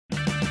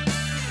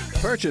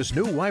Purchase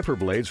new wiper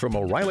blades from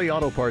O'Reilly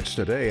Auto Parts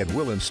today and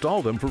we'll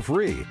install them for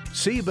free.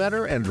 See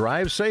better and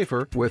drive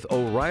safer with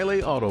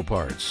O'Reilly Auto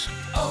Parts.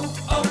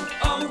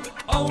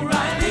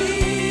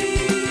 O'Reilly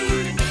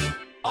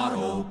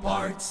Auto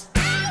Parts.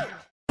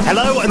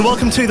 Hello and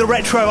welcome to the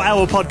Retro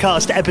Hour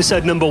podcast,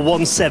 episode number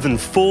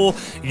 174,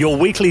 your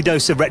weekly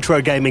dose of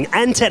retro gaming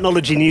and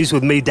technology news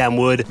with me, Dan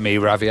Wood. Me,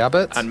 Ravi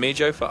Abbott. And me,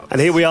 Joe Fox.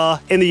 And here we are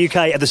in the UK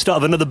at the start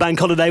of another bank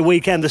holiday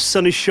weekend. The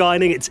sun is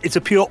shining. It's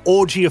a pure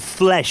orgy of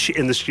flesh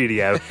in the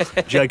studio.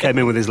 Joe came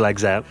in with his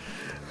legs out.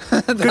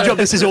 Good job,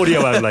 this is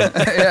audio only.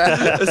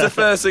 Yeah, that's the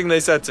first thing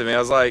they said to me. I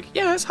was like,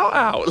 yeah, it's hot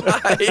out.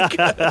 Like,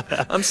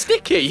 I'm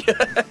sticky.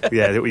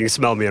 Yeah, you can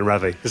smell me and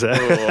Ravi. So.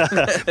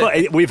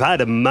 But we've had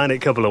a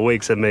manic couple of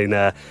weeks. I mean,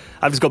 I've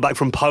just got back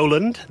from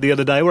Poland the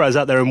other day where I was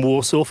out there in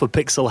Warsaw for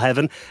Pixel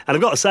Heaven. And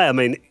I've got to say, I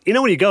mean, you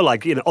know when you go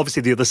like, you know,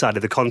 obviously the other side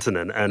of the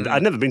continent, and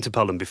I'd never been to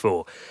Poland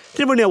before.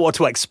 Didn't really know what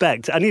to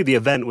expect. I knew the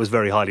event was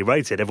very highly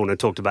rated. Everyone had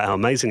talked about how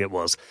amazing it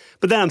was.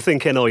 But then I'm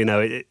thinking, oh, you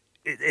know,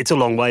 it's a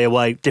long way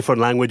away,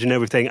 different language and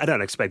everything. I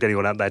don't expect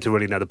anyone out there to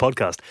really know the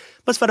podcast.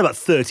 Must have had about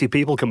 30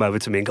 people come over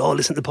to me and go, oh,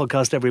 listen to the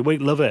podcast every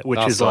week, love it, which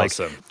That's is like...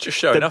 awesome. Just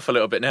showing off a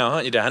little bit now,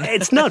 aren't you, Dan?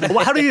 It's not.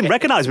 Well, how do you even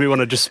recognise me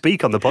when I just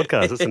speak on the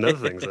podcast? That's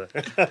another thing. So.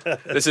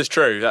 This is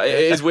true.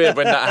 It is weird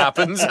when that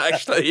happens,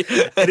 actually.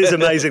 It is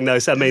amazing, though.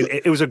 So, I mean,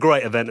 it was a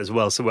great event as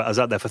well. So I was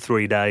out there for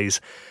 3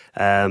 days.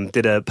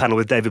 Did a panel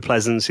with David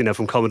Pleasance, you know,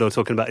 from Commodore,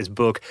 talking about his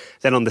book.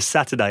 Then on the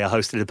Saturday, I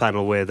hosted a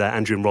panel with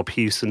Andrew and Rob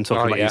Hewson,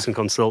 talking about Hewson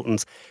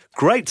Consultants.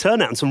 Great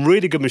turnout and some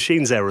really good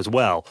machines there as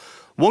well.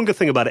 One good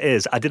thing about it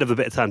is I did have a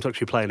bit of time to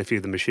actually play in a few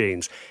of the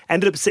machines.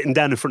 Ended up sitting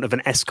down in front of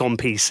an ESCOM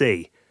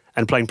PC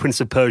and playing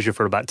Prince of Persia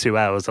for about 2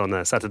 hours on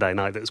a Saturday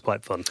night. That was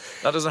quite fun.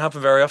 That doesn't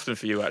happen very often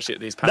for you, actually,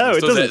 at these panels,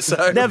 doesn't. it?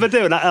 So... Never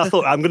do. And I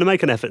thought, I'm going to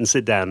make an effort and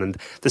sit down. And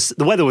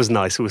the weather was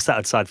nice. We were sat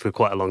outside for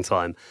quite a long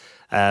time.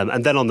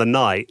 And then on the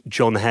night,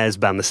 John Hare's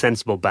band, the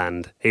Sensible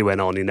Band, he went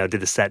on, you know,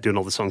 did a set doing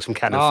all the songs from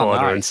Cannon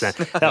Fodder. Nice. And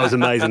that was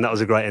amazing. That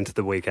was a great end to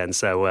the weekend.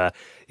 So,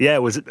 yeah,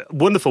 it was a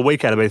wonderful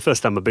weekend. I mean,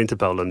 first time I've been to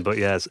Poland, but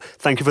yes,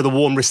 thank you for the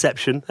warm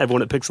reception.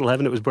 Everyone at Pixel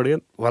Heaven, it was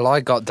brilliant. Well, I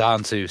got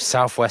down to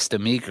Southwest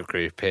Amiga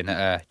Group in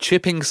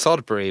Chipping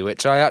Sodbury,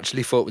 which I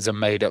actually thought was a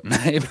made-up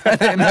name. I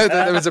didn't know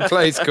that there was a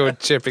place called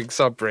Chipping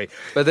Sodbury.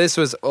 But this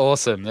was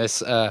awesome.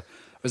 This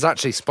was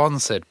actually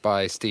sponsored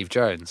by Steve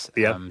Jones.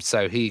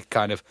 So he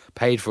kind of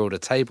paid for all the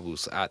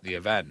tables at the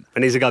event.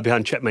 And he's a guy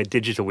behind Checkmate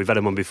Digital. We've had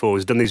him on before.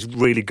 He's done these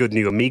really good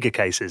new Amiga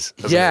cases.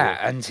 Yeah,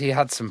 and he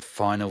had some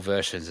final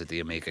versions of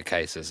the Amiga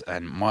cases.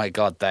 And my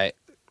God, I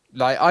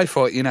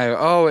thought, you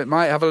know, it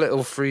might have a little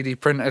 3D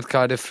printed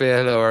kind of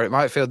feel, or it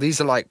might feel these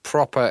are like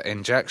proper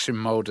injection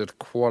molded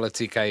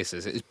quality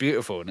cases. It's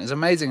beautiful. And it's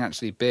amazing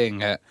actually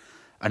being at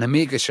an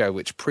Amiga show,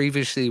 which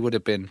previously would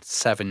have been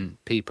 7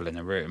 people in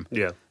a room.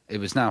 Yeah. It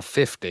was now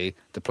 50.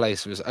 The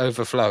place was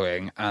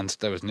overflowing, and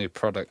there was new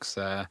products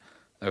there.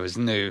 There was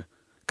new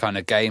kind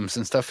of games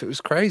and stuff. It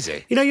was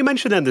crazy. You know, you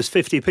mentioned then there's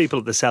 50 people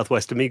at the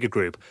Southwest Amiga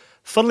Group.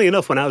 Funnily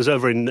enough, when I was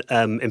over in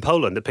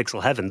Poland at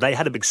Pixel Heaven, they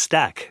had a big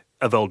stack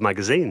of old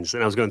magazines,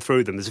 and I was going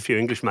through them. There's a few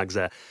English mags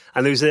there.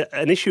 And there was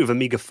an issue of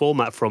Amiga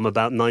Format from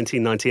about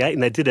 1998,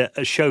 and they did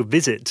a show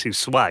visit to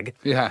SWAG,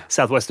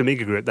 Southwest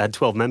Amiga Group. They had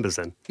 12 members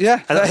then.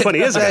 Yeah. And that's 20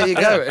 years ago. There you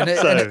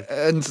go.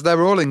 And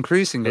they're all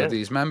increasing all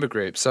these member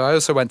groups. So I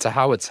also went to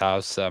Howard's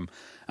house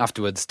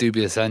afterwards,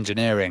 Dubious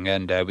Engineering,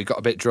 and we got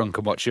a bit drunk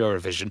and watched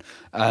Eurovision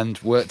and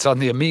worked on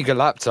the Amiga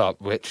laptop,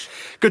 which...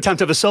 Good time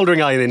to have a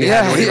soldering iron in your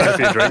hand when you've had a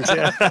few drinks,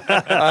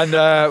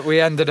 And we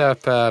ended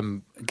up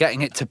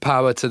getting it to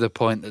power to the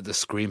point that the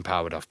screen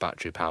powered off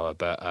battery power,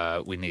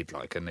 but we need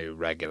like a new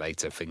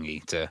regulator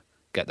thingy to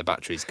get the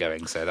batteries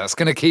going, so that's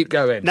going to keep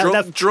going.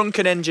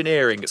 Drunken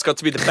engineering. It's got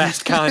to be the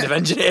best kind of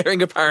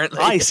engineering, apparently.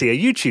 I see a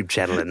YouTube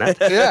channel in that.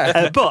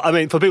 Yeah. But, I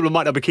mean, for people who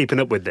might not be keeping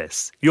up with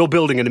this, you're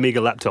building an Amiga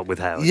laptop with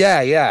Howard.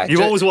 Yeah.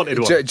 You've always wanted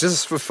one.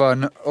 Just for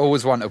fun,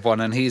 always wanted one,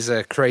 and he's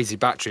a crazy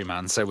battery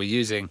man, so we're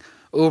using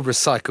all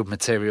recycled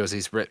materials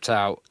he's ripped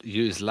out,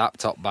 used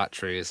laptop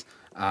batteries,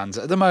 and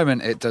at the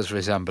moment it does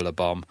resemble a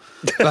bomb.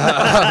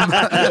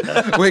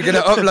 But we're going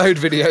to upload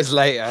videos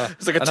later.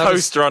 It's like a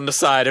toaster on the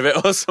side of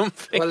it or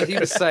something. Well, he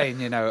was saying,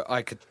 you know,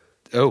 I could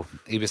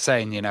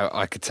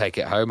take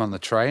it home on the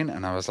train,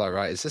 and I was like,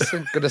 right, is this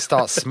going to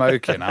start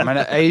smoking? I'm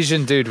an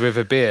Asian dude with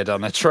a beard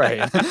on a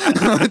train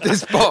with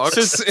this box.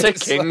 Just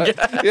sticking.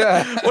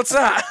 Yeah. What's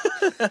that?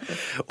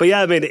 But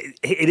yeah, I mean,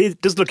 it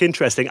does look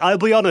interesting. I'll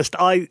be honest,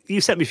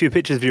 you sent me a few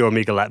pictures of your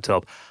Amiga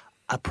laptop.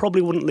 I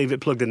probably wouldn't leave it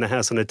plugged in the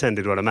house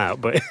unattended when I'm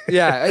out, but...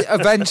 Yeah,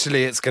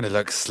 eventually it's going to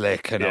look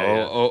slick and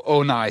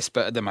all nice,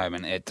 but at the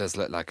moment it does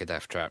look like a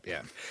death trap,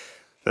 yeah.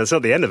 That's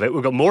not the end of it.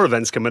 We've got more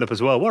events coming up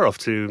as well. We're off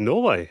to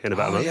Norway in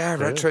about a month. Yeah,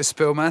 Retro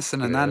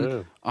Spillmessen, and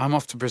then I'm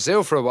off to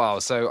Brazil for a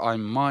while, so I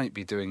might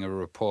be doing a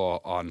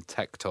report on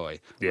Tech Toy.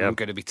 Yeah. I'm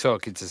going to be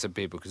talking to some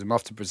people because I'm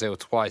off to Brazil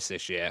twice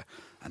this year,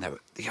 and they're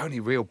the only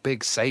real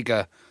big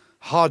Sega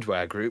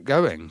hardware group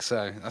going,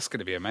 so that's going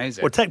to be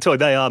amazing. Well, Tech Toy,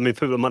 they are, I mean,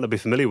 people might not be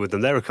familiar with them.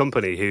 They're a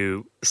company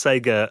who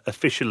Sega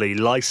officially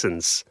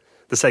license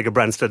the Sega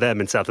brands to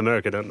them in South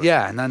America, don't they?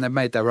 Yeah, and then they've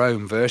made their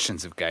own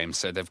versions of games.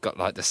 So they've got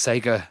like the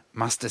Sega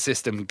Master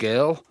System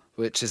Girl,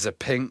 which is a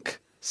pink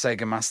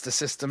Sega Master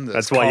System.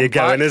 That's why you're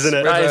going, isn't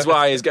it? That is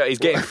why he's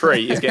getting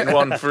free. He's getting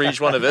one for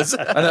each one of us.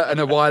 and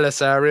a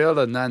wireless aerial,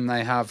 and then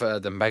they have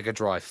the Mega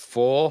Drive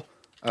 4.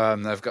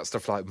 They've got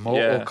stuff like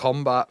Mortal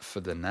Kombat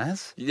for the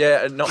NES.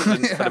 Yeah, not for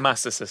the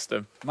Master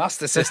System.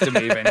 Master System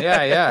even.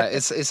 Yeah.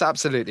 It's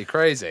absolutely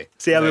crazy.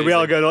 See, I mean, we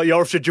are going.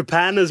 You're off to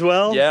Japan as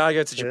well. Yeah, I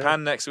go to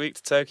Japan next week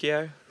to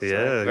Tokyo. So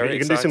you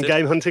can do some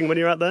game hunting when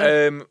you're out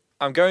there.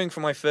 I'm going for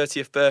my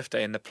 30th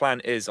birthday, and the plan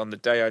is on the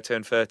day I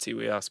turn 30,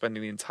 we are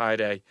spending the entire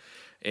day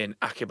in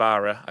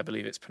Akihabara, I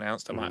believe it's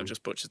pronounced. I might have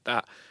just butchered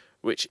that,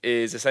 which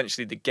is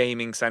essentially the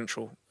gaming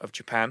central of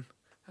Japan.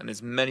 And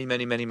there's many,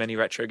 many, many, many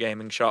retro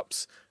gaming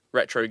shops,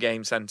 retro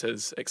game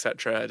centres,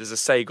 etc. There's a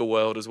Sega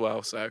World as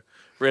well, so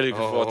really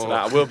looking forward to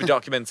that. I will be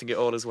documenting it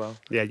all as well.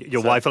 Yeah,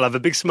 your wife will have a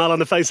big smile on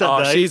her face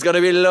that day. She's going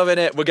to be loving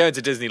it. We're going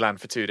to Disneyland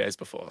for 2 days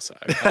before, so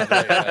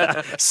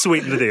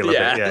sweeten the deal a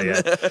bit.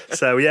 Yeah.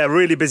 So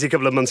really busy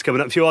couple of months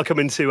coming up. If you are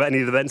coming to any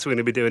of the events we're going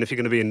to be doing, if you're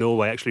going to be in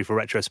Norway actually for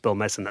Retro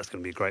Spillmessen, that's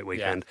going to be a great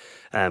weekend.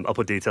 I'll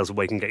put details of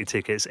where you can get your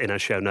tickets in our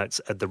show notes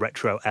at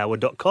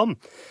theretrohour.com. And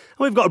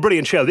we've got a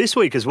brilliant show this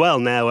week as well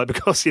now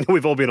because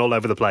we've all been all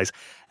over the place.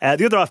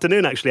 The other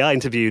afternoon, actually, I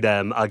interviewed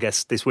our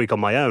guest this week on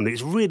my own.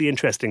 He's a really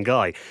interesting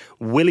guy,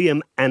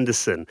 William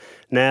Anderson.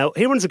 Now,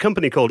 he runs a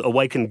company called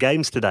Awaken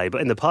Games today,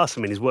 but in the past,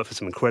 he's worked for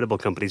some incredible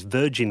companies.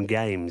 Virgin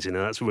Games,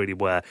 that's really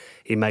where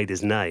he made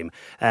his name.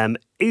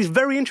 He's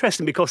very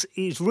interesting because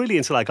he's really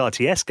into like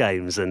RTS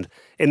games, and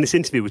in this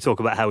interview we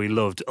talk about how he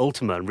loved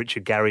Ultima, and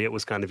Richard Garriott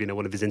was kind of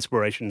one of his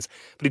inspirations.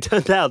 But it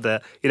turned out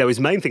that his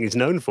main thing he's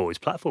known for is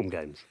platform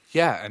games.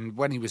 Yeah, and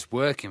when he was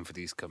working for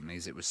these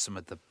companies, it was some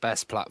of the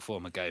best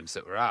platformer games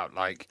that were out.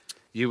 Like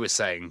you were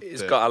saying,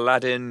 he's got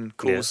Aladdin,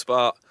 Cool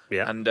Spot.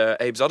 Yeah. And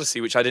Abe's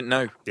Oddysee, which I didn't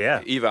know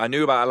either. I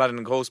knew about Aladdin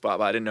and Cool Spot,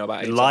 but I didn't know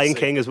about Abe's Lion Oddysee.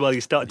 King as well.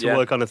 You started to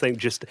work on, I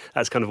think,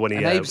 that's kind of when he...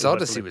 And Abe's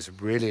Oddysee was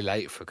really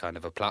late for kind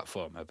of a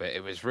platformer, but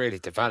it was really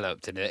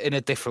developed in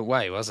a different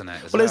way, wasn't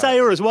it? Well, his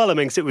era as well,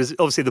 because it was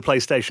obviously the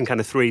PlayStation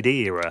kind of 3D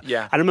era.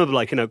 Yeah. I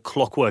remember,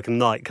 Clockwork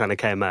Knight kind of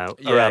came out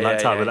around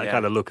that time with that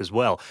kind of look as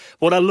well.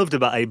 What I loved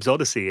about Abe's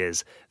Oddysee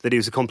is that he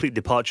was a complete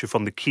departure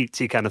from the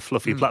cutesy kind of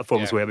fluffy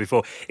platforms we had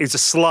before. He was a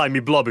slimy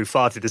blob who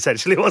farted,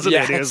 essentially, wasn't he?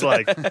 And he was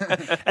like,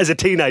 as a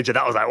teenager,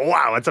 that was like,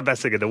 wow, that's the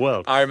best thing in the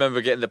world. I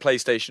remember getting the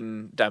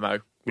PlayStation demo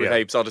with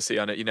Abe's Oddysee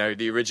on it,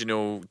 the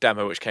original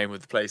demo which came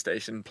with the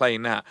PlayStation,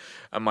 playing that,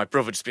 and my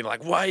brother just being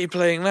like, why are you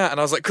playing that? And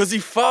I was like, because he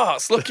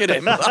farts, look at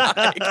him.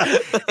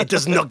 It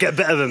does not get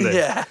better than this.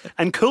 Yeah.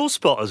 And Cool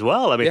Spot as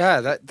well.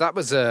 That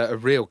was a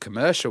real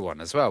commercial one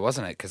as well,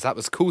 wasn't it? Because that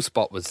was Cool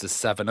Spot was the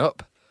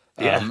 7-Up.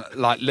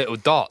 Like little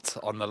dot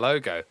on the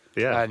logo.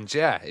 Yeah. And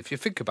if you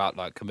think about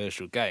like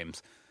commercial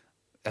games,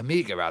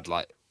 Amiga had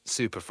like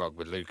Super Frog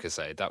with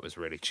Lucasade. That was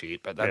really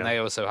cheap. But then they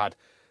also had,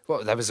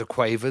 there was a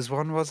Quavers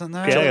one, wasn't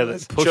there? Yeah,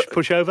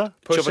 Pushover.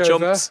 Chubba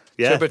Chumps.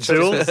 Yeah,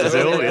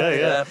 Zool,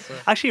 yeah.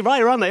 Actually,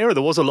 right around that era,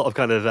 there was a lot of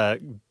kind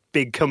of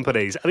big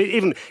companies.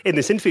 Even in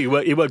this interview,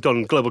 he worked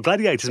on Global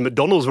Gladiators.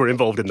 McDonald's were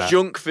involved in that.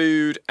 Junk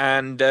food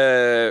and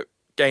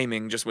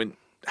gaming just went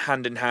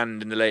hand in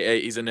hand in the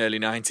late 80s and early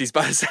 90s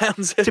by the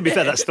sounds of it. To be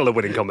fair, that's still a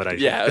winning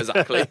combination. Yeah,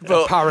 exactly.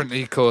 But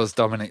apparently caused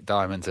Dominic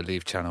Diamond to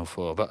leave Channel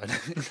 4. But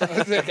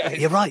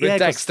you're right,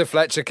 Dexter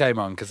Fletcher came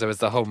on because there was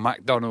the whole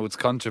McDonald's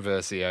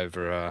controversy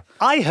over...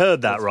 I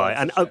heard that, right.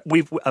 And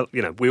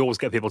we always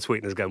get people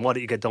tweeting us going, why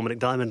don't you get Dominic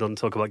Diamond on to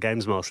talk about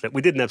Games Master?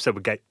 We did an episode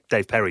with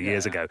Dave Perry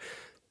years ago.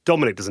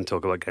 Dominic doesn't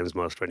talk about Games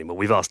Master anymore.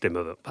 We've asked him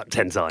about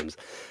 10 times.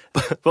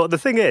 But the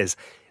thing is,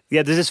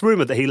 there's this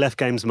rumour that he left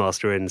Games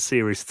Master in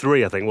Series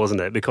 3, I think,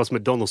 wasn't it? Because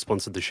McDonald's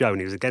sponsored the show and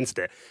he was against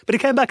it. But he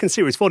came back in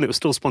Series 4 and it was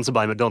still sponsored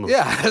by McDonald's.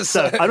 Yeah.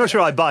 So I'm not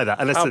sure I'd buy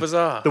that. Unless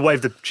bizarre. The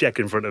waved the check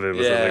in front of him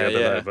or something. I don't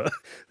know. But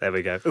there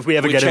we go. If we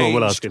ever get him on,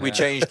 we'll ask him. We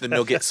changed the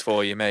nuggets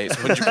for you, mate. It's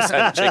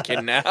 100%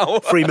 chicken now.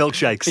 Free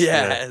milkshakes.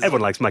 Yeah.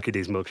 Everyone likes Mackie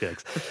D's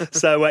milkshakes.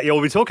 So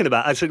we'll be talking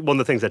about, actually, one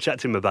of the things I chatted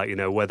to him about,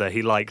 whether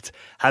he liked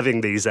having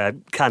these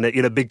kind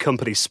of, big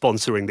companies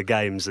sponsoring the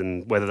games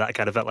and whether that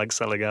kind of felt like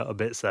selling out a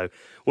bit. So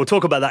we'll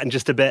talk about that in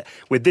just a bit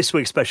with this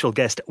week's special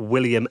guest,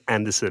 William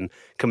Anderson,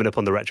 coming up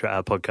on the Retro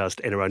Hour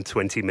podcast in around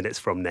 20 minutes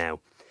from now.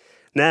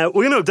 Now,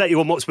 we're going to update you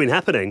on what's been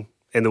happening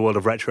in the world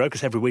of retro,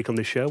 because every week on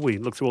this show we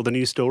look through all the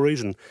news stories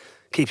and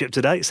keep you up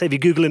to date, save you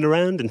Googling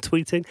around and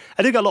tweeting.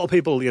 I do get a lot of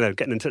people,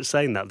 getting in touch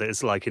saying that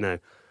it's like,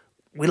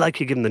 we like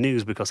you giving the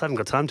news because I haven't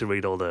got time to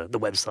read all the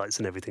websites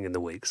and everything in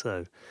the week.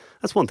 So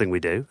that's one thing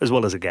we do, as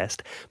well as a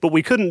guest. But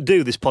we couldn't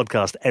do this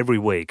podcast every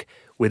week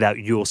without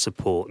your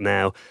support.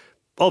 Now,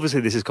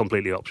 obviously, this is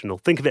completely optional.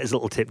 Think of it as a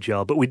little tip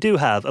jar, but we do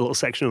have a little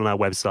section on our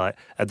website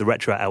at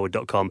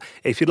theretrohour.com.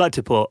 If you'd like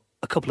to put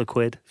a couple of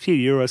quid, a few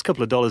euros, a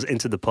couple of dollars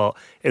into the pot,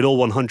 it all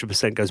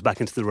 100% goes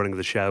back into the running of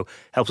the show,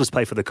 helps us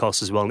pay for the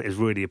costs as well, and it is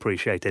really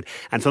appreciated.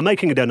 And for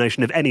making a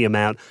donation of any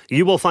amount,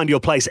 you will find your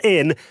place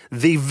in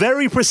the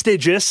very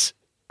prestigious,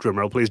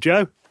 drumroll please,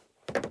 Joe.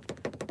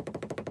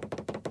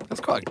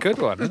 That's quite a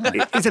good one, isn't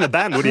it? He's in a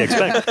band, what do you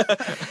expect?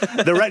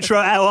 The Retro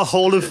Hour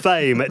Hall of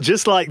Fame.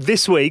 Just like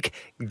this week,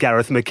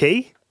 Gareth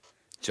McKee,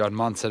 John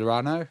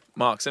Monterano,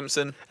 Mark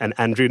Simpson, and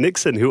Andrew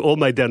Nixon, who all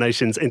made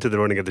donations into the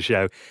running of the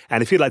show.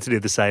 And if you'd like to do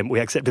the same,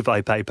 we accept it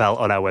via PayPal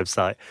on our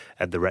website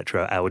at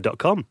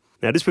theretrohour.com.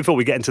 Now, just before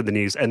we get into the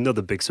news,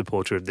 another big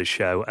supporter of this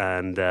show,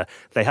 and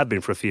they have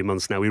been for a few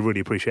months now, we really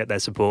appreciate their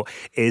support,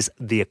 is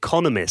The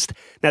Economist.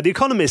 Now, The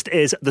Economist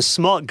is the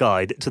smart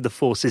guide to the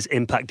forces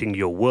impacting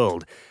your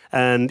world.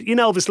 And, you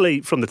know,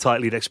 obviously, from the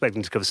title, you'd expect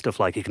them to cover stuff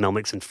like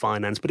economics and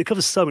finance, but it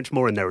covers so much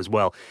more in there as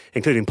well,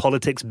 including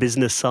politics,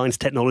 business, science,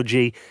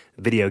 technology,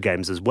 video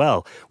games as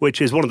well,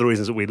 which is one of the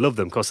reasons that we love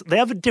them, because they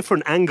have a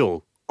different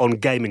angle on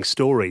gaming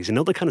stories and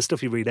all the kind of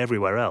stuff you read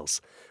everywhere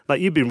else.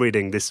 Like, you've been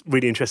reading this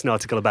really interesting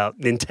article about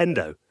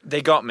Nintendo.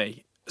 They got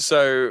me.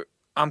 So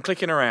I'm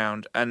clicking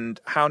around and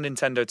how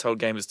Nintendo told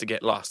gamers to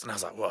get lost. And I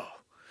was like, whoa,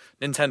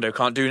 Nintendo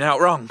can't do now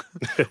wrong.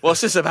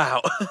 What's this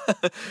about?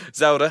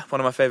 Zelda,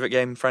 one of my favourite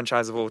game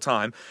franchises of all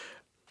time.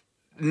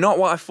 Not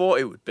what I thought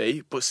it would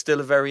be, but still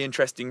a very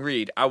interesting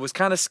read. I was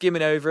kind of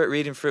skimming over it,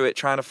 reading through it,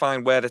 trying to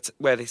find where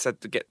they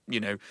said to get, you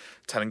know,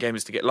 telling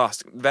gamers to get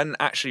lost. Then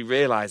actually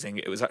realising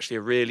it was actually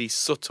a really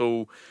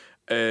subtle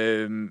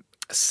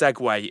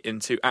segue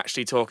into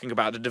actually talking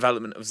about the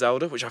development of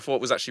Zelda, which I thought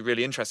was actually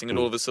really interesting. And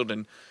all of a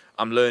sudden,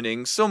 I'm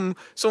learning some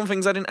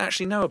things I didn't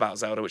actually know about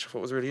Zelda, which I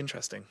thought was really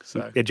interesting.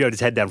 So yeah, Joe had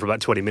his head down for about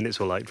 20 minutes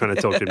or like trying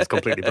to talk to him, just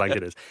completely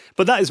blanking us.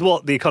 But that is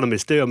what The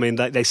Economists do. I mean,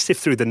 they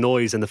sift through the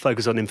noise and the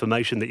focus on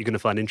information that you're going to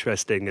find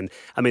interesting. And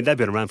I mean, they've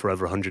been around for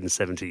over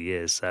 170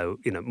 years. So,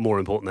 you know, more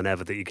important than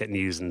ever that you get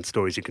news and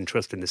stories you can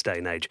trust in this day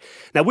and age.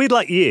 Now, we'd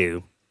like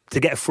you to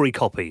get a free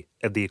copy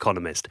of The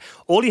Economist.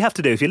 All you have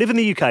to do, if you live in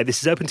the UK,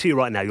 this is open to you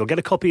right now, you'll get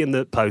a copy in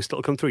the post,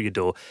 it'll come through your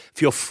door.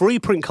 For your free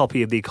print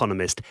copy of The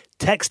Economist,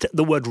 text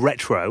the word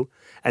retro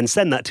and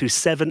send that to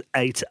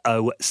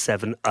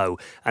 78070.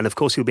 And of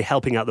course, you'll be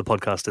helping out the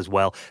podcast as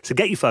well. So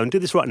get your phone, do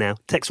this right now,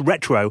 text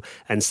retro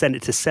and send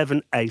it to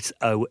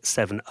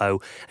 78070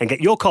 and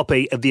get your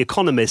copy of The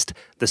Economist,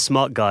 the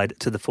smart guide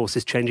to the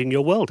forces changing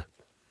your world.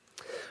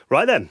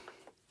 Right then.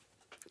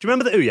 Do you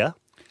remember the Ouya?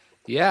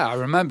 Yeah, I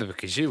remember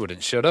because you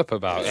wouldn't shut up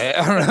about it.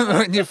 I remember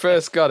when you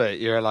first got it,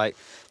 you were like,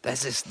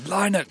 there's this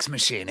Linux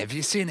machine. Have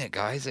you seen it,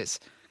 guys?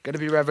 It's going to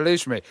be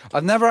revolutionary.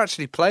 I've never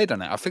actually played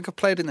on it. I think I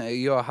played on it at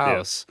your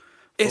house.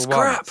 Yeah. It's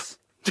crap.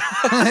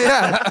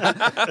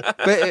 Yeah.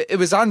 But it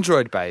was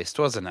Android-based,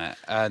 wasn't it?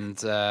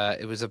 And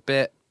it was a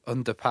bit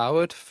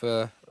underpowered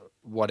for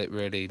what it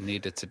really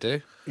needed to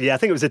do. Yeah, I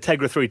think it was a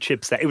Tegra 3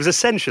 chipset. It was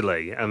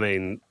essentially, I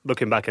mean,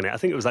 looking back on it, I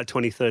think it was like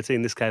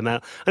 2013 this came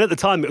out. And at the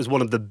time, it was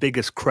one of the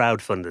biggest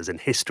crowdfunders in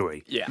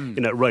history. Yeah. You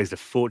know, it raised a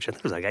fortune. I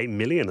think it was like 8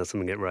 million or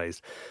something it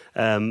raised.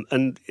 I'm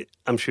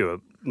sure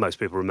most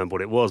people remember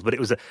what it was, but it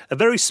was a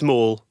very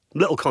small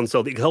little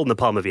console that you could hold in the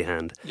palm of your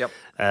hand. Yep.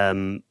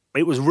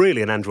 It was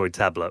really an Android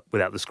tablet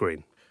without the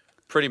screen.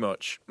 Pretty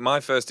much. My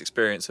first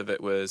experience of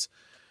it was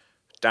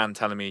Dan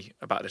telling me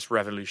about this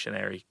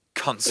revolutionary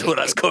console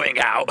that's coming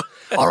out.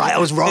 All right, I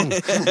was wrong.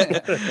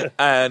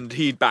 And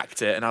he'd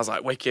backed it, and I was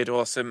like, wicked,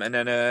 awesome. And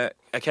then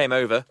I came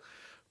over,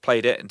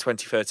 played it in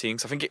 2013.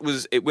 So I think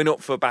it went up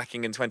for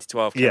backing in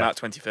 2012, came out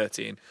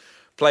 2013.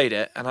 Played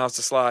it, and I was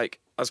just like,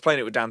 I was playing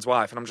it with Dan's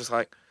wife, and I'm just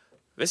like,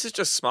 this is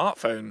just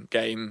smartphone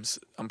games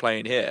I'm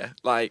playing here.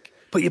 Like,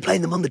 but you're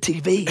playing them on the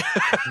TV.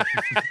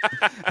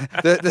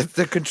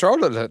 The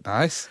controller looked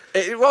nice.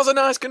 It was a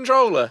nice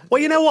controller.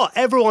 Well, you know what?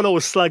 Everyone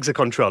always slags a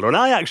controller, and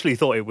I actually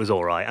thought it was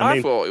all right. I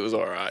mean, thought it was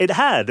all right. It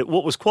had,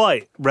 what was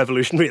quite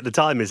revolutionary at the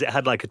time is it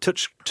had like a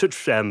touch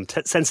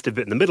sensitive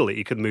bit in the middle that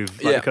you could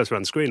move like the cursor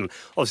around the screen. And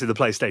obviously, the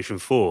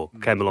PlayStation 4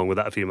 came along with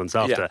that a few months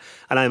after. Yeah.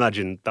 And I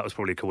imagine that was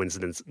probably a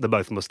coincidence. They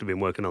both must have been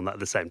working on that at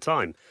the same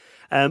time.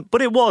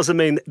 But it was, I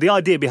mean, the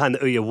idea behind the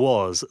Ouya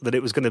was that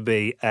it was going to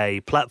be a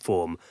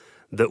platform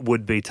that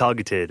would be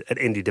targeted at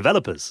indie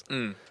developers.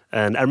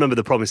 And I remember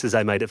the promises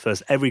they made at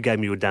first. Every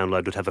game you would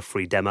download would have a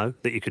free demo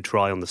that you could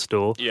try on the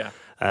store. Yeah.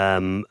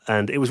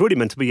 And it was really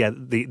meant to be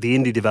the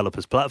indie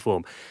developers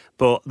platform.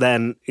 But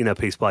then, you know,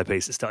 piece by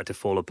piece, it started to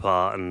fall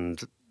apart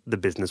and the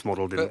business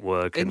model didn't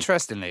work.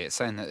 Interestingly, it's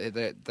saying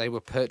that they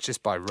were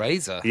purchased by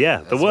Razer.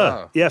 Yeah, they were.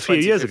 Well. Yeah, a few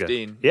years ago.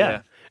 2015,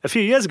 Yeah. A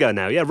few years ago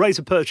now,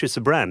 Razer purchased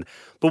the brand.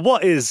 But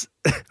what is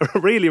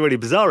really, really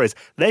bizarre is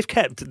they've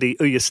kept the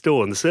Ouya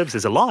store and the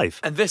services alive.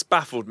 And this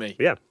baffled me.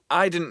 Yeah.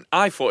 I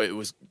thought it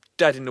was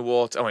dead in the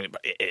water. I mean,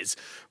 it is.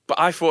 But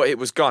I thought it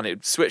was gone.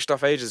 It switched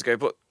off ages ago.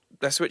 But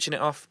they're switching it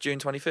off June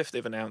 25th,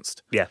 they've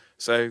announced. Yeah.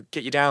 So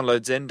get your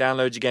downloads in,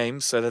 download your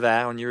games so they're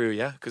there on your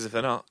Ouya, because if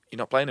they're not, you're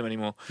not playing them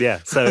anymore.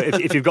 Yeah, so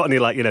if you've got any,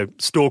 like, you know,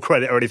 store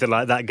credit or anything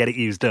like that, get it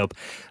used up.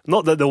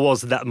 Not that there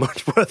was that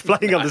much worth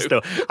playing on the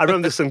store. I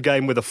remember some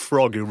game with a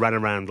frog who ran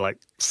around like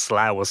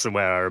Slough or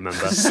somewhere, I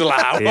remember.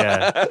 Slough?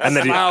 Yeah. And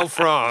then Slough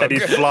frog. Then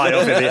he'd fly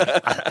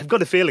off. I've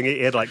got a feeling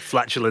he had like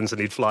flatulence and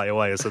he'd fly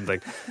away or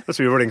something. Must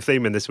be a running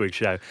theme in this week's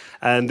show.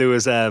 And there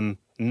was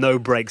No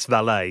Brakes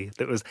Valet.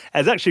 It was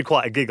actually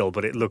quite a giggle,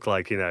 but it looked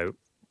like, you know,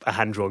 a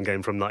hand-drawn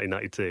game from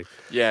 1992.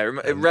 Yeah,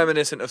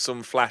 reminiscent of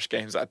some Flash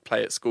games that I'd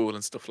play at school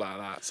and stuff like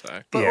that.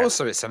 So, but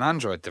also it's an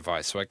Android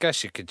device, so I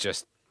guess you could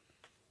just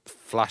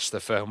flash the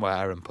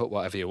firmware and put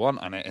whatever you want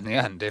on it in the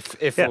end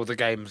if all the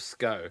games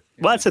go.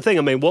 Well, that's the thing.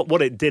 I mean,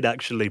 what it did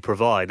actually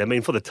provide, I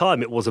mean, for the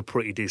time, it was a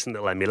pretty decent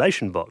little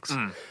emulation box.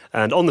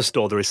 And on the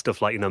store, there is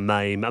stuff like,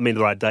 MAME. I mean,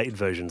 there are outdated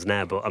versions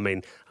now, but I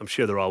mean, I'm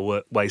sure there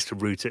are ways to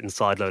route it and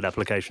sideload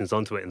applications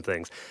onto it and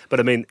things. But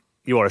I mean,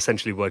 you are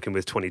essentially working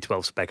with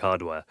 2012 spec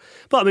hardware.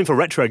 But I mean, for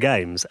retro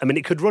games, I mean,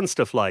 it could run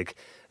stuff like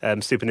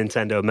Super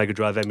Nintendo, Mega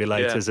Drive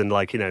emulators, and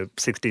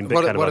 16-bit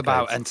kind of What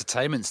about arcades.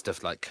 Entertainment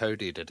stuff like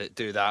Kodi? Did it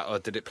do that, or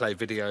did it play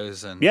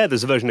videos? And Yeah,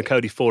 there's a version of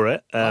Kodi for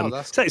it.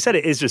 That's So it said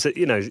it is just,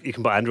 you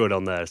can put Android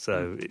on there.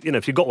 So,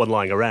 if you've got one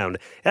lying around,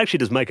 it actually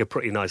does make a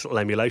pretty nice little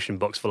emulation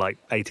box for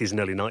 80s and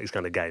early 90s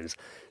kind of games.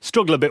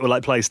 Struggle a bit with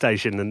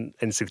PlayStation and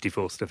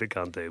N64 stuff it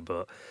can't do,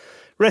 but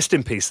rest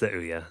in peace there,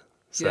 Ouya.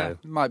 So.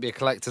 Might be a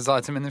collector's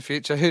item in the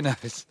future. Who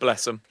knows?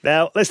 bless them.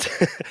 Now, let's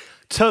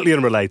totally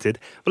unrelated,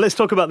 but let's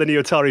talk about the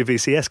new Atari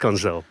VCS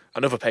console.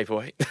 Another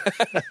paperweight.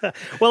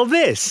 Well,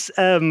 this,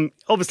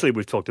 obviously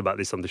we've talked about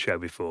this on the show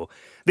before.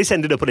 This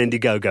ended up on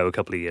Indiegogo a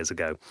couple of years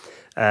ago,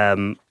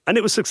 and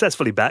it was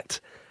successfully backed,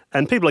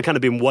 and people have kind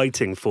of been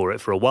waiting for it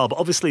for a while, but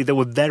obviously they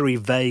were very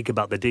vague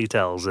about the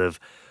details of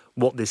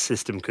what this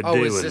system could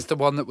do. Is this the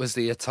one that was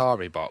the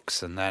Atari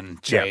box and then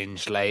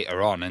changed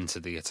later on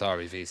into the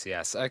Atari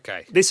VCS?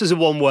 Okay. This is the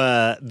one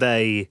where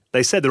they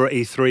said they were at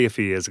E3 a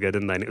few years ago,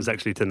 didn't they? And it was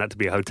actually turned out to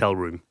be a hotel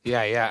room.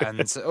 Yeah,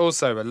 and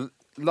also a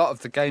lot of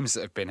the games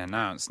that have been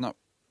announced,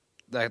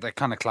 they're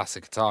kind of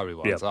classic Atari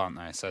ones, aren't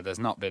they? So there's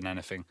not been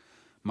anything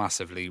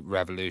massively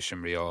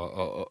revolutionary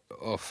or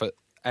for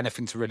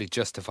anything to really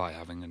justify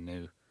having a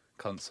new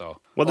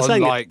console. Well, they're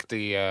saying unlike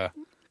the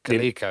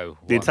Coleco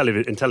The one.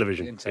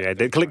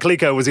 Intellivision.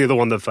 Coleco was the other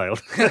one that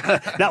failed.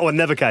 That one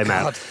never came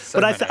out.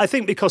 But I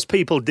think because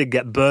people did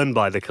get burned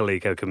by the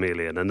Coleco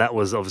Chameleon, and that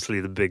was obviously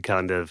the big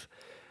kind of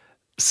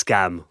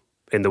scam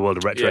in the world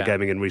of retro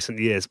gaming in recent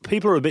years,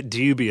 people are a bit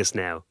dubious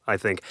now, I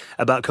think,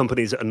 about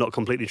companies that are not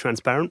completely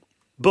transparent.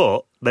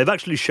 But they've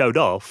actually showed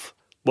off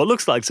what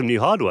looks like some new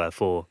hardware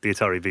for the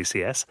Atari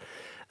VCS.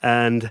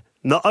 And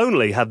not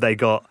only have they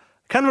got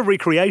kind of a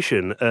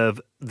recreation of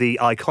the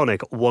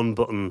iconic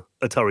one-button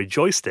Atari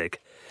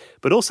joystick,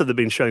 but also they've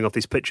been showing off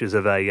these pictures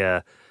of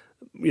a,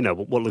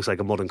 what looks like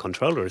a modern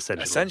controller,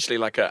 essentially. Essentially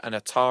like an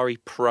Atari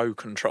Pro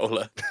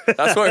controller.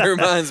 That's what it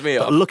reminds me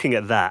But of. looking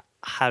at that,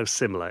 how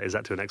similar is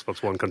that to an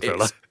Xbox One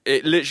controller?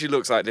 It literally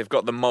looks like they've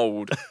got the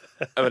mould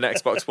of an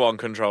Xbox One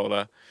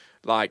controller,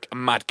 like a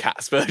Mad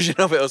Catz version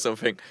of it or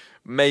something,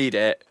 made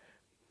it.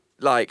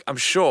 I'm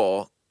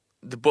sure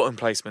the button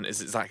placement is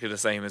exactly the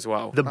same as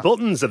well. The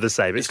buttons are the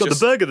same. It's got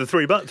just- the burger, the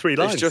three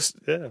lines. It's just,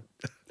 yeah.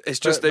 it's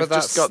just But they've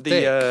just that got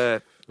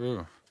the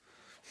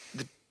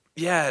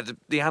stick.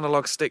 the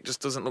analog stick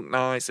just doesn't look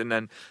nice, and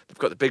then they've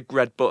got the big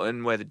red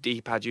button where the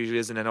D-pad usually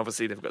is, and then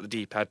obviously they've got the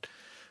D-pad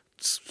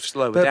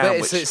slower But down.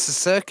 it's a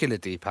circular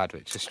D-pad,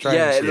 which is strange.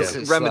 Yeah, it because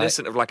looks it's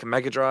reminiscent of like a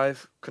Mega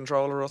Drive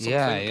controller or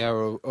something.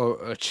 or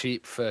a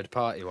cheap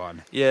third-party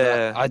one.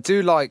 Yeah. But I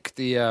do like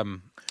the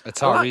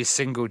Atari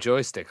single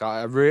joystick.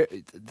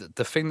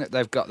 The thing that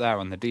they've got there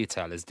on the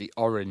detail is the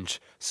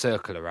orange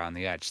circle around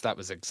the edge. That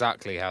was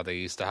exactly how they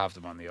used to have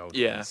them on the old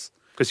ones.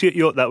 Because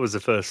that was the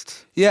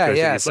first. Yeah.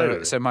 first thing you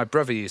played, So my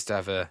brother used to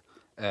have an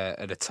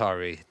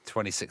Atari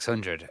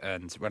 2600,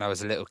 and when I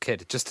was a little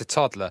kid, just a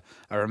toddler,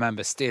 I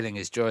remember stealing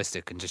his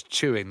joystick and just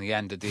chewing the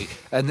end of the.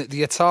 And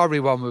the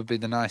Atari one would be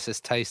the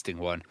nicest tasting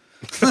one.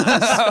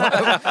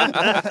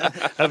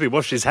 Have he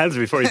washed his hands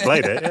before he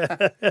played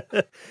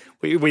it?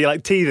 Were you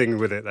teething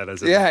with it then?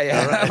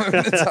 Yeah.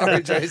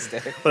 Atari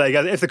joystick. Well, there you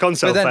go. If the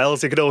console But then-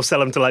 fails, you could all sell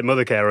them to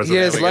Mothercare or something.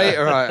 Years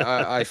later,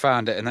 I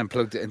found it and then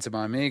plugged it into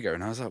my Amiga,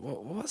 and I was like,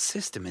 "What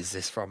system is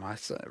this from?" I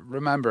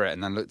remember it,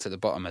 and then looked at the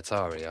bottom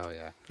Atari. Oh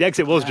yeah, Yeah, because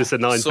it was just a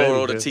 9-pin. Saw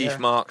all the teeth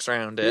marks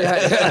around it.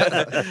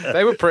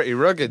 they were pretty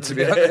rugged, to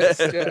be honest.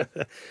 Yeah.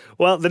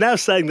 Well, they're now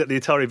saying that the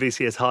Atari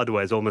VCS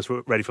hardware is almost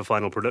ready for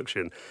final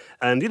production.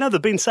 And,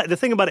 they've been the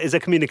thing about it is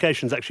their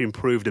communication's actually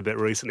improved a bit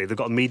recently. They've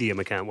got a Medium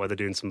account where they're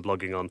doing some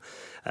blogging on.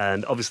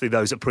 And obviously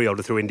those that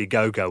pre-order through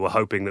Indiegogo were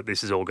hoping that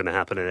this is all going to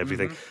happen and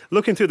everything.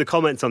 Looking through the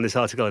comments on this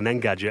article on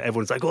Engadget,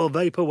 everyone's like, oh,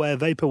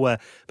 vaporware.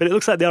 But it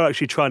looks like they're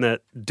actually trying to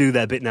do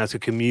their bit now to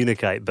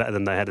communicate better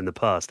than they had in the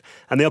past.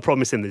 And they are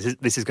promising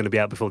this is going to be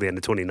out before the end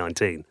of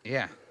 2019.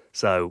 Yeah.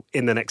 So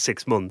in the next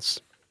 6 months,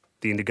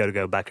 the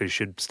Indiegogo backers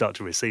should start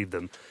to receive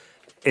them.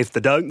 If they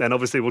don't, then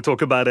obviously we'll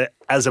talk about it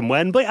as and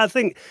when. But I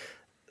think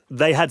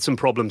they had some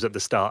problems at the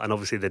start, and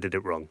obviously they did it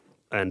wrong.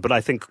 But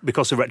I think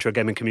because the retro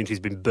gaming community has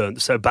been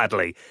burnt so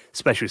badly,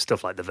 especially with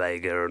stuff like the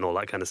Vega and all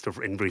that kind of stuff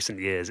in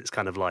recent years, it's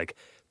kind of like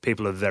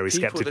people are very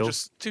People sceptical. are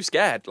just too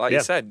scared. Like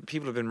you said,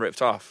 people have been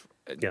ripped off.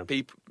 Yeah.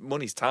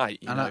 Money's tight.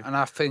 And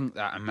I think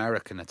that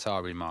American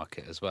Atari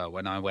market as well,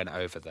 when I went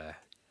over there,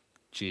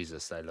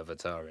 Jesus, they love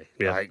Atari.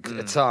 Yeah. Like,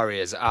 Atari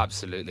is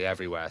absolutely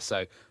everywhere.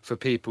 So for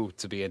people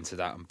to be into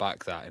that and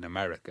back that in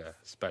America,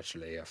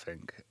 especially, I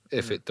think,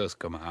 if it does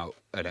come out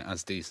and it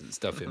has decent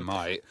stuff, it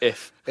might.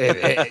 If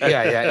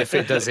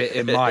it does,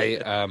 it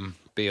might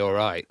be all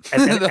right.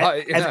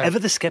 Ever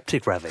the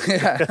skeptic, Ravi.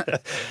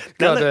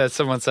 God,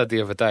 someone said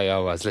the other day, I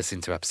was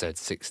listening to episode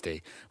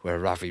 60, where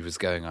Ravi was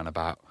going on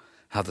about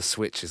how the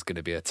Switch is going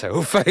to be a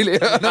total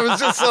failure. And I was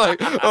just like,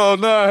 oh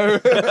no.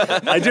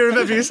 I do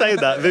remember you saying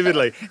that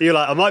vividly. You're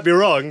like, I might be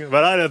wrong,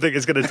 but I don't think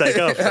it's going to take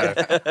off.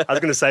 So I was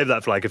going to save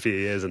that for like a few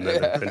years. And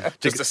then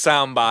just a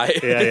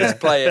soundbite. Yeah. Just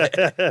play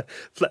it.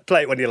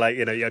 Play it when you're like,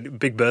 your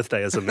big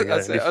birthday or something.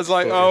 That's it. I was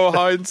like, oh,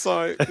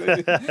 hindsight.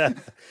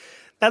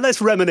 Now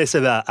let's reminisce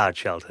about our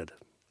childhood.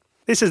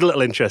 This is a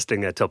little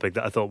interesting topic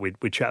that I thought we'd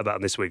chat about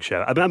on this week's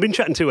show. I've been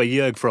chatting to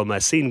Jörg from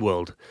Scene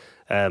World.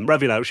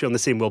 Ravi and I were actually on the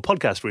Scene World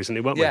podcast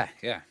recently, weren't we?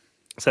 Yeah.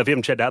 So if you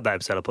haven't checked out that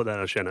episode, I'll put that in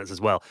our show notes as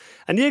well.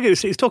 And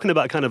Jörg, he's talking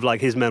about kind of like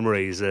his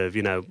memories of,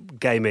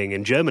 gaming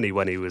in Germany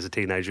when he was a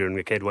teenager and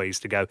a kid where he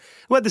used to go.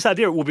 We had this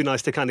idea it would be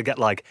nice to kind of get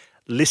like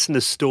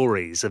listener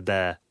stories of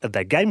their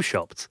game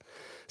shops.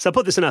 So I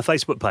put this in our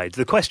Facebook page.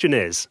 The question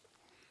is,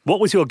 what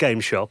was your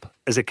game shop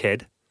as a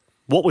kid?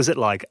 What was it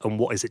like and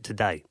what is it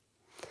today?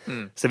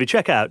 So if you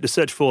check out, just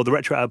search for the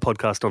Retro Hour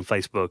podcast on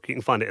Facebook. You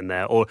can find it in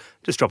there, or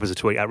just drop us a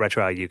tweet at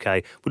Retro Hour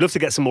UK. We'd love to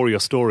get some more of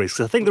your stories,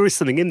 because I think there is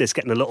something in this,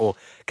 getting a little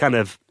kind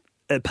of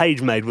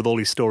page made with all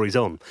these stories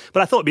on.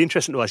 But I thought it'd be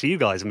interesting to ask you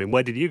guys. I mean,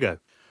 where did you go?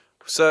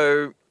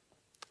 So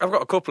I've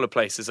got a couple of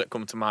places that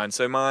come to mind.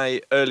 So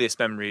my earliest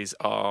memories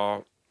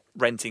are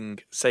renting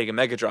Sega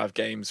Mega Drive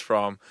games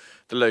from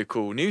the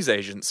local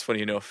newsagents.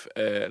 Funny enough,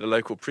 the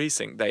local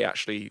precinct, they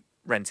actually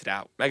rented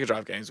out Mega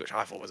Drive games, which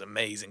I thought was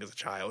amazing as a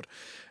child.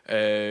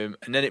 And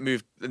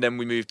then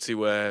we moved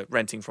to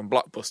renting from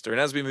Blockbuster. And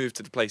as we moved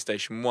to the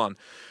PlayStation 1, it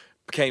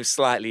became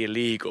slightly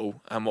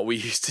illegal. And what we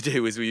used to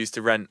do is we used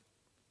to rent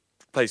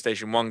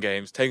PlayStation 1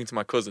 games, take them to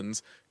my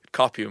cousins,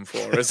 copy them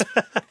for us,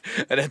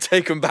 and then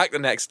take them back the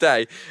next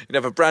day and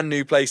have a brand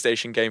new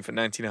PlayStation game for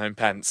 99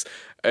 pence.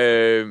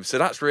 So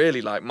that's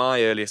really like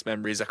my earliest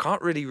memories. I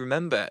can't really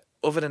remember,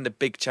 other than the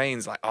big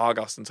chains like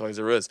Argos and Toys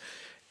R Us,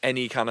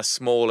 any kind of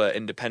smaller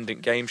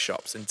independent game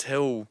shops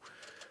until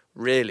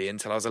I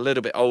was a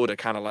little bit older,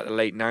 kind of like the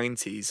late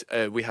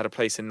 90s. We had a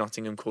place in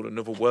Nottingham called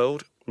Another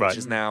World, which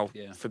is now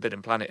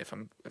Forbidden Planet, if I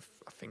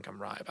think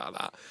I'm right about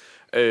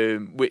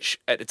that, which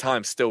at the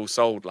time still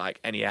sold like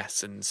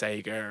NES and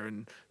Sega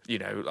and,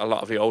 a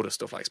lot of the older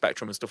stuff like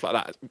Spectrum and stuff like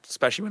that,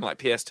 especially when like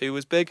PS2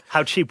 was big.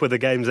 How cheap were the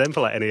games then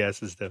for like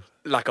NES and stuff?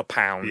 Like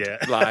 £1. Yeah.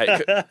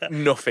 Like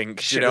nothing.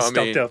 Do you know what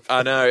I mean? Up.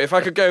 I know. If I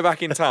could go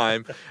back in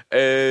time.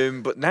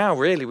 But now,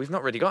 really, we've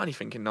not really got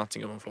anything in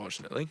Nottingham,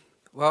 unfortunately.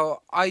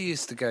 Well, I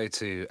used to go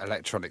to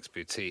Electronics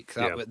Boutique.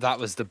 That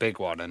was the big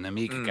one, and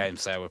Amiga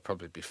games there would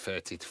probably be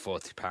 £30 to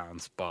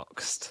 £40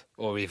 boxed,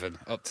 or even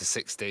up to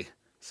 60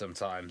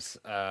 sometimes.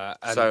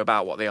 So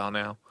about what they are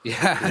now.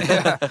 Yeah.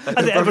 I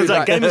think everyone's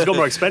like, gaming has got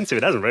more expensive.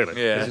 It hasn't really.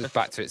 Yeah. It's just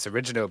back to its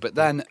original. But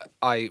then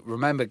I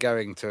remember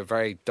going to a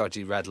very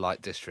dodgy red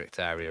light district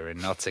area in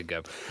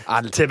Nottingham.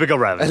 And typical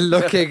Ravi.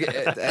 Looking,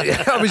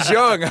 I was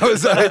young.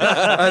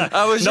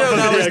 I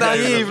was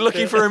naive,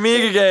 looking for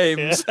Amiga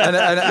games. And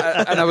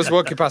I was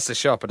walking past the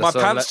shop. And my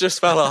pants just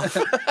fell off.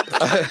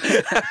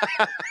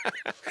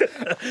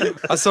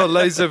 I saw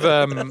loads of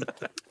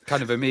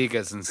kind of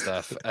Amigas and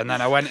stuff. And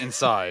then I went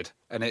inside,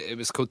 and it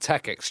was called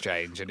Tech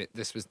Exchange, and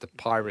this was the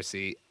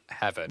piracy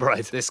heaven.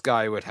 Right. This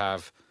guy would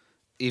have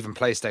even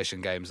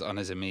PlayStation games on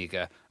his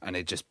Amiga, and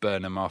he'd just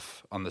burn them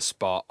off on the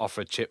spot,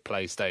 offer chip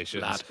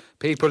PlayStations. Lad.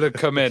 People would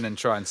come in and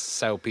try and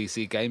sell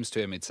PC games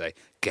to him. He'd say,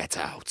 "Get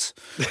out."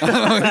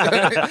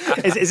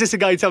 Is this a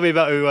guy you tell me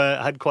about who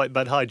had quite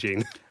bad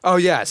hygiene? Oh,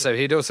 yeah. So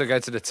he'd also go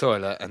to the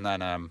toilet and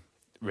then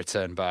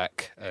return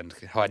back and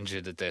hand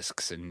you the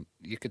discs, and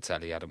you could tell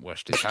he hadn't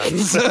washed his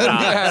hands.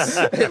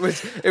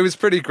 It was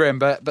pretty grim,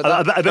 but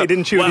I bet he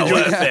didn't chew any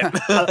I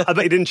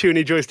bet he didn't chew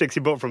any joysticks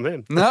he bought from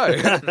him. No,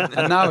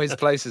 and now his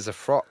place is a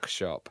frock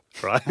shop.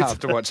 Right, I have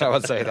to watch how I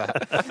say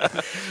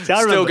that. See,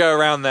 Still go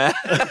around there.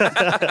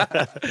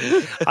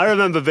 I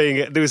remember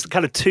there was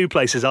kind of two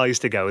places I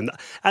used to go, and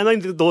I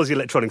mean there was the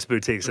electronics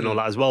boutiques and all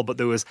that as well, but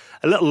there was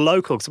a little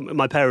local.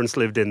 My parents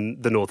lived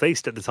in the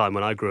northeast at the time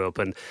when I grew up,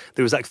 and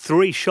there was like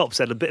 3 shops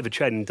that had a bit of a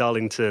chain in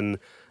Darlington,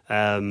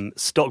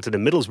 Stockton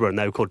and Middlesbrough, and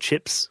they were called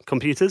Chips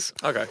Computers.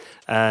 Okay.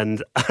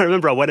 And I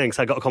remember I went in because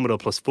I got a Commodore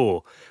Plus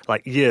 4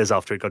 like years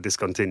after it got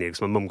discontinued,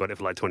 because my mum got it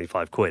for like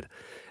 25 quid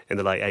in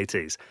the late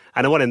 80s.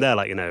 And I went in there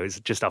like, it's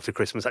just after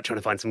Christmas, like trying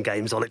to find some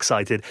games, all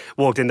excited.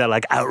 Walked in there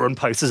like Outrun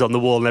posters on the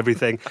wall and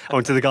everything. I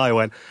went to the guy and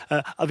went,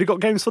 have you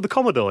got games for the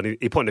Commodore? And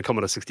he pointed to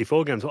Commodore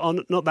 64 games.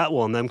 Oh, not that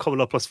one,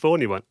 Commodore Plus 4.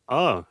 And he went,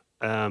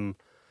 hang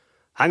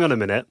on a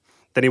minute.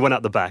 Then he went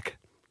out the back,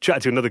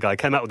 chatted to another guy,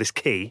 came out with this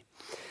key,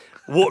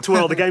 walked to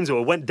where all the games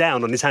were, went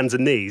down on his hands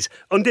and knees,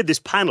 undid this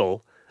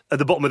panel at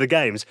the bottom of the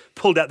games,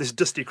 pulled out this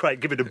dusty crate,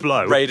 give it a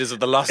blow. Raiders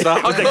of the Lost Ark.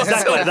 It was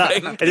exactly like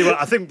that. And he went,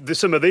 I think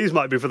some of these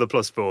might be for the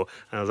Plus 4.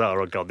 And I was like,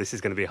 oh, God, this is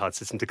going to be a hard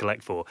system to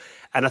collect for.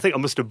 And I think I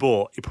must have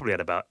bought, he probably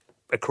had about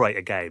a crate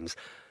of games.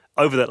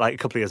 Over that, like a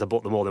couple of years, I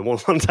bought them all. Then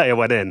one day I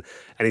went in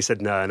and he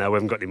said, no, we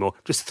haven't got any more.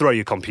 Just throw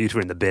your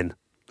computer in the bin.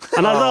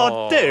 And I was like,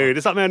 oh, dude,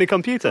 is that my only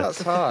computer?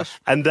 That's harsh.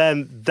 And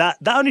then that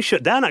only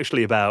shut down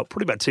actually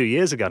probably about 2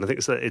 years ago. And I think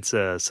it's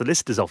a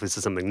solicitor's office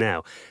or something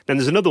now. Then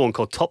there's another one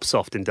called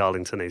Topsoft in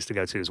Darlington I used to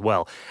go to as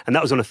well. And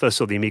that was when I first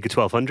saw the Amiga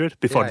 1200.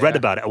 Before I'd read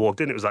about it, I walked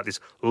in, it was like this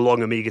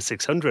long Amiga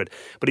 600.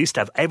 But it used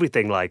to have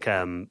everything like...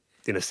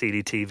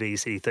 CD TV,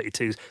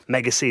 CD32s,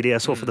 Mega CD I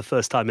saw for the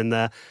first time in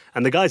there.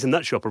 And the guys in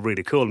that shop are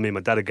really cool. Me and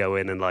my dad would go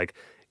in and like,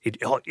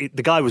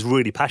 the guy was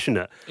really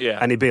passionate. Yeah.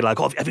 And he'd be like,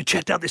 have you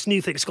checked out this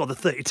new thing? It's called the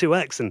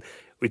 32X. And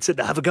we'd sit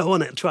there, have a go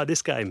on it and try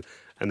this game.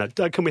 And I'd,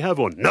 Dad, can we have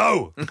one?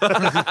 No!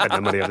 Had no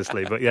money,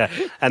 obviously. But yeah.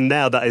 And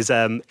now that is,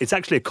 it's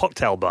actually a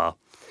cocktail bar.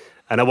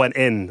 And I went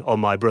in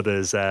on my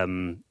brother's, he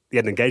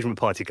had an engagement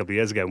party a couple of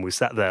years ago and we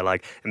sat there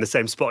like in the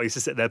same spot. I used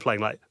to sit there playing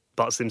like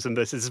Bart Simpson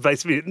versus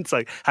Space Mutants,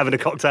 like having a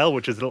cocktail,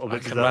 which is a little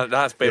bit bizarre.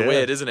 That's a bit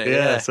weird, isn't it?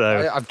 Yeah.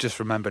 So I've just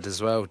remembered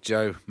as well,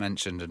 Joe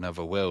mentioned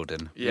Another World,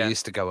 and we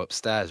used to go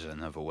upstairs in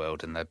Another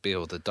World and there'd be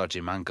all the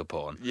dodgy manga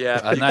porn. Yeah,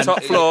 and then,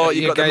 top floor,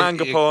 you've got the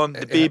manga porn,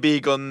 the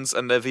BB guns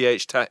and the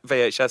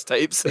VHS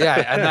tapes.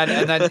 Yeah,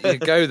 and then you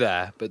go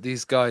there, but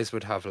these guys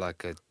would have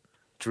like a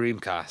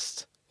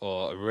Dreamcast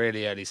or a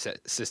really early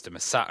system, a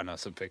Saturn or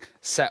something,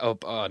 set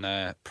up on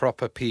a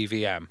proper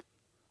PVM.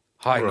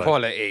 High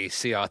quality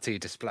CRT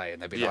display,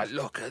 and they'd be like,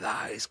 look at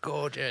that, it's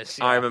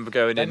gorgeous. I remember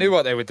going in. They knew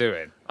what they were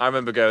doing. I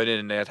remember going in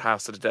and they had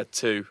House of the Dead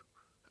 2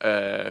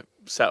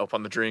 set up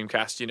on the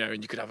Dreamcast,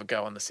 and you could have a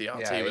go on the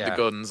CRT with the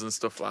guns and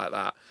stuff like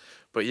that.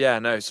 But yeah,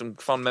 no, some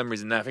fond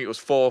memories in there. I think it was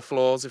 4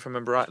 floors, if I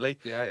remember rightly.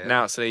 Yeah.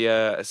 Now it's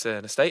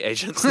an estate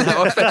agent's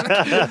now, I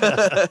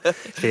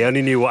think. He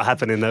only knew what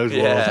happened in those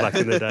walls back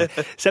in the day.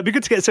 So it'd be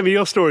good to get some of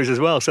your stories as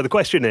well. So the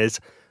question is,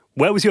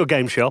 where was your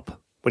game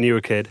shop when you were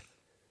a kid?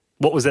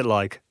 What was it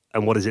like?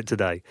 And what is it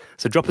today?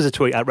 So drop us a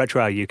tweet at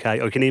Retro Hour UK,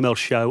 or you can email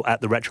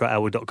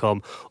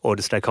show@theretrohour.com, or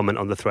just a comment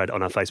on the thread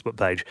on our Facebook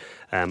page,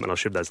 and I'll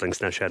shove those links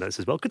in our show notes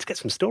as well. Good to get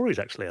some stories,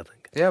 actually, I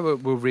think. Yeah,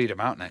 we'll read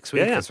them out next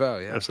week as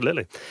well. Yeah,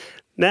 absolutely.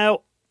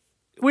 Now,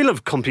 we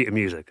love computer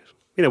music.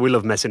 We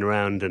love messing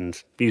around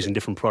and using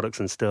different products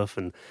and stuff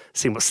and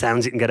seeing what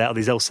sounds you can get out of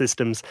these old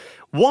systems.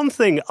 One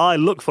thing I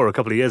looked for a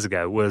couple of years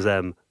ago was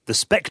the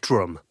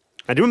Spectrum.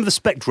 Now, do you remember the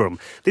Spectrum?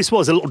 This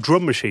was a little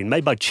drum machine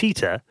made by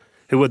Cheetah,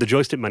 who were the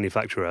joystick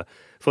manufacturer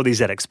for the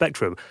ZX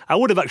Spectrum. I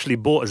would have actually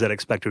bought a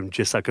ZX Spectrum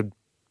just so I could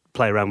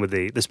play around with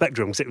the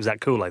Spectrum because it was that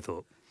cool, I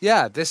thought.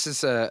 Yeah, this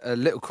is a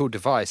little cool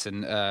device,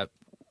 and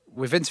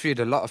we've interviewed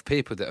a lot of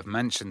people that have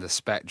mentioned the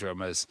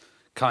Spectrum as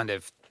kind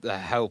of the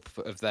help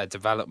of their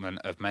development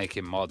of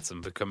making mods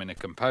and becoming a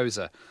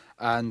composer.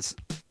 And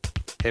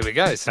here we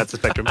go. That's the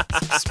Spectrum.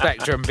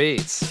 Spectrum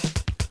Beats.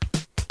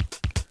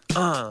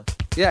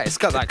 Yeah, it's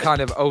got that kind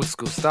of old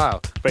school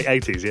style. Very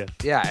 80s, yeah.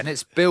 Yeah, and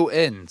it's built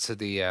into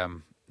the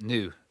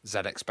new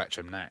ZX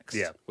Spectrum Next,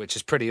 which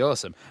is pretty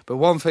awesome. But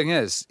one thing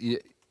is,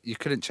 you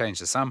couldn't change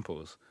the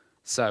samples.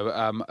 So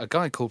a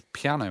guy called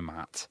Piano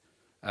Matt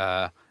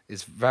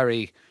is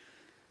very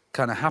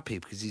kind of happy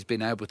because he's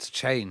been able to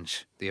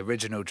change the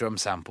original drum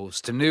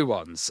samples to new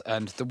ones.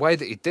 And the way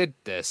that he did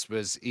this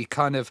was he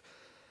kind of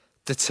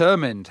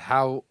determined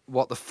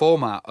what the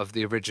format of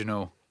the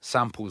original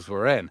samples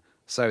were in.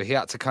 So he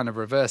had to kind of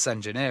reverse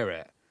engineer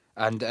it.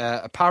 And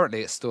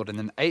apparently it's stored in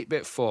an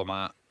 8-bit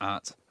format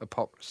at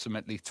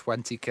approximately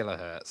 20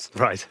 kilohertz.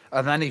 Right.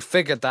 And then he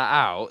figured that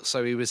out,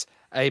 so he was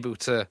able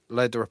to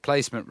load the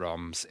replacement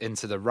ROMs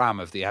into the RAM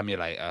of the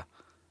emulator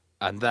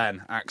and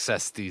then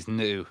access these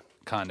new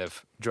kind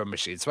of drum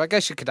machines. So I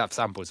guess you could have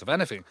samples of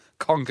anything.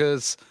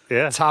 Congas,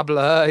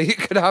 tabla, you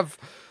could have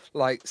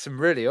like some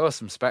really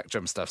awesome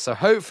Spectrum stuff. So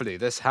hopefully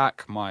this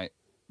hack might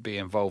be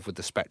involved with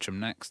the Spectrum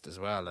Next as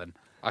well. And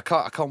I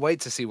can't wait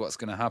to see what's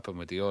going to happen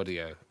with the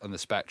audio on the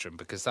Spectrum,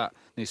 because that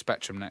new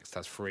Spectrum Next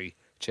has 3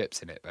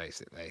 chips in it,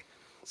 basically.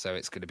 So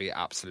it's going to be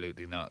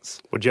absolutely nuts.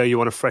 Well, Joe, you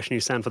want a fresh new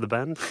sound for the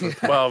band?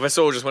 Well, this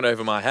all just went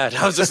over my head.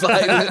 I was just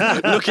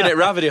like looking at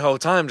Ravi the whole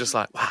time, just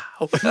like,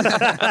 wow.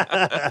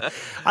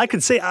 I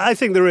can see, I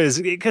think there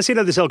is, because,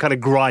 this whole kind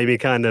of grimy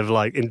kind of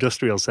like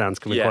industrial sounds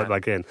coming quite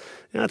back in.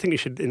 I think you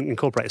should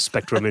incorporate a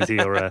Spectrum into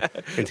your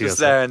just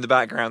there in the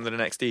background in the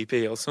next EP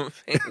or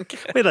something.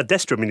 We had that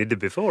desk drum you did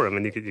before. I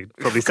mean, you could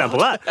probably sample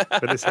that.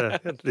 But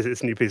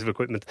it's a new piece of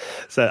equipment.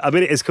 So, I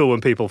mean, it is cool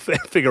when people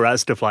figure out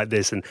stuff like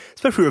this, and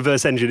especially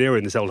reverse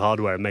engineering this old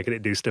hardware and making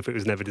it do stuff it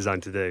was never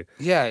designed to do.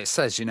 Yeah, it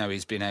says,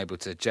 he's been able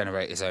to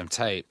generate his own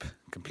tape,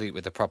 complete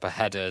with the proper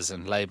headers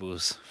and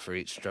labels for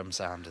each drum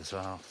sound as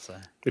well. So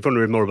if you want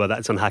to read more about that,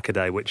 it's on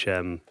Hackaday, which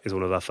is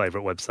one of our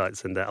favourite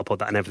websites, and I'll put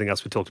that and everything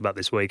else we talked about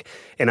this week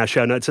in our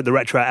show notes at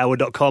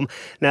theretrohour.com.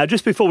 Now,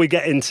 just before we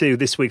get into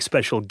this week's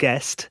special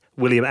guest,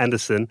 William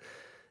Anderson,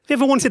 have you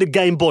ever wanted a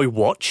Game Boy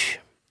Watch?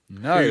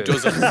 No. Who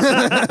doesn't?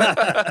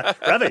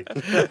 Ravi.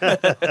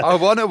 I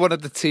wanted one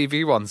of the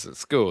TV ones at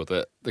school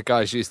that the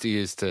guys used to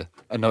use to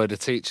annoy the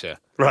teacher.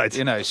 Right.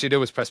 She'd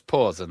always press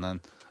pause and then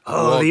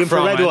Oh, the walk from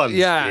infrared it. ones.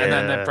 Yeah, and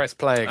then Yeah. they press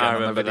play again I on the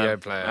remember video them.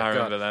 player. I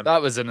remember them.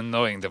 That was an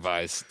annoying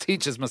device.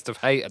 Teachers must have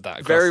hated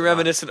that. across Very the line.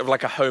 reminiscent of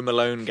like a Home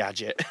Alone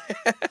gadget.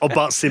 Or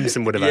Bart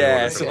Simpson would have had one.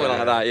 Yeah, or something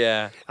like that.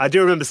 Yeah. I do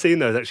remember seeing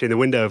those actually in the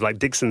window of like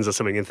Dixon's or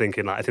something and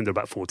thinking, like, I think they're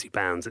about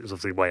 £40. It was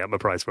obviously way up my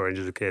price for Orange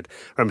as a kid.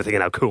 I remember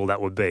thinking how cool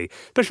that would be.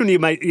 Especially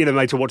when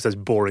made to watch those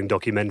boring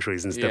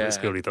documentaries and stuff Yeah. at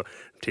school. You thought,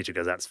 teacher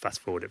goes, that's fast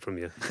forward it from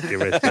your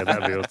wrist. Yeah,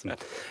 that'd be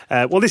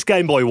awesome. Well, this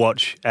Game Boy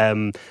Watch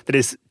that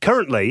is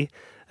currently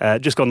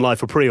just gone live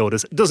for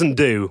pre-orders doesn't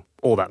do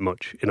all that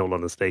much, in all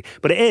honesty.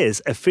 But it is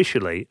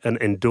officially an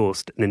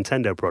endorsed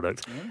Nintendo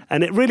product.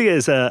 And it really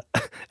is a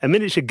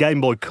miniature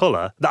Game Boy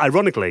Color that,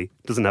 ironically,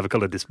 doesn't have a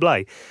colour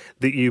display,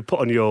 that you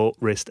put on your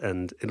wrist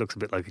and it looks a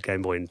bit like a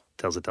Game Boy and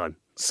tells the time.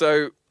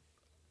 So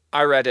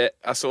I read it,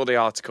 I saw the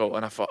article,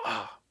 and I thought,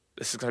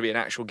 this is going to be an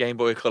actual Game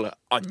Boy Color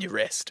on your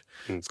wrist.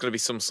 It's going to be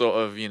some sort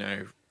of,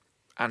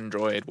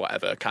 Android,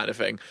 whatever kind of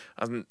thing.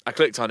 And I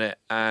clicked on it,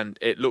 and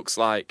it looks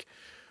like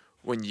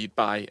when you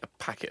buy a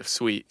packet of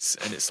sweets,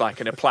 and it's like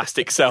in a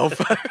plastic cell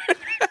phone.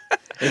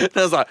 I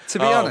was like, To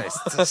be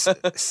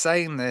honest,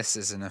 saying this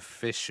is an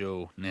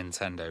official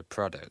Nintendo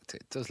product,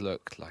 it does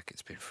look like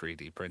it's been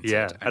 3D printed.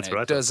 Yeah, and that's it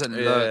right. doesn't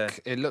look.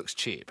 It looks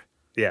cheap.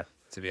 Yeah.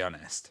 To be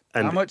honest.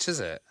 And- How much is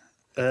it?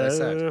 They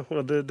said.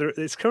 Well,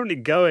 it's currently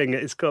going.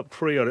 It's got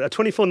pre-order.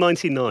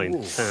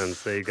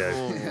 £24.99. There you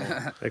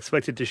go.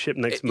 Expected to ship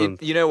next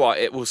month. You know what?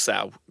 It will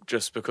sell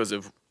just because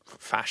of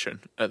fashion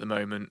at the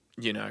moment,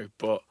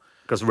 but...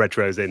 Because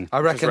retro's in. I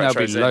reckon there'll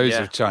be retro's in, loads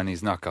yeah. of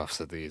Chinese knockoffs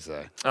of these,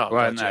 though. Oh,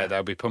 Won't gotcha. they?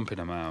 They'll be pumping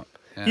them out.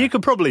 Yeah. You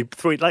could probably,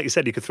 like you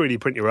said, you could 3D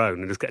print your own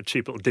and just get a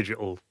cheap little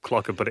digital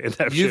clock and put it in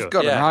there. You've sure.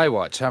 got Yeah. an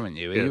iWatch, haven't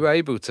you? Are Yeah. you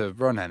able to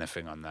run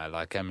anything on there,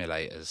 like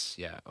emulators?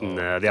 Yeah. Or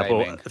No, the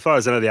Apple. gaming? As far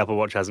as I know, the Apple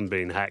Watch hasn't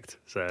been hacked.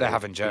 So They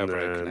haven't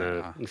jailbroken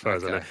no, it. as far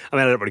as I know. Okay. I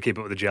mean, I don't really keep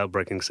up with the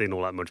jailbreaking scene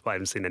all that much, but I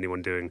haven't seen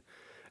anyone doing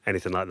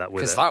anything like that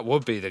with Because it. that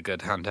would be the good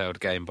handheld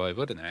Game Boy,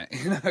 wouldn't it?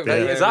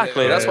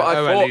 Exactly, that's what I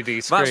thought.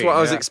 OLED That's what I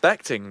was screen, yeah.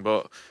 expecting,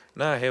 but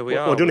no, here we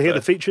are. Well, do you want to hear the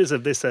with features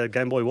of this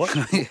Game Boy Watch?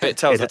 It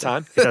tells the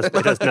time. It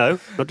does, no,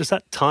 not just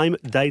that. Time,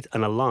 date,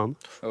 and alarm.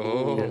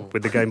 Oh. Yeah,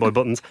 with the Game Boy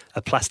buttons,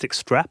 a plastic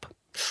strap,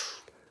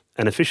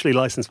 and officially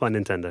licensed by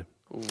Nintendo.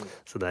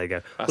 So there you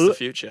go. That's the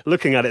future.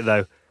 Looking at it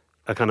though,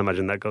 I can't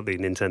imagine that got the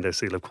Nintendo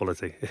seal of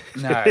quality.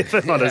 No. If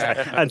I'm honest, I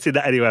haven't seen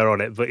that anywhere on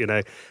it. But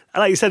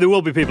like you said, there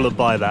will be people that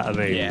buy that. I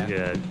mean,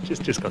 Yeah.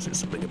 just because it's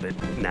something a bit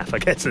naff, I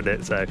guess, in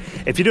it. So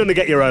if you're doing to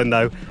get your own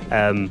though,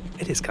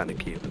 it is kind of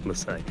cute, I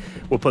must say.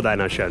 We'll put that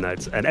in our show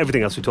notes and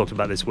everything else we talked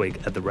about this week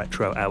at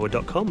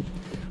theretrohour.com.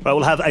 Right,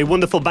 we'll have a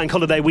wonderful bank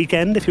holiday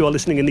weekend if you are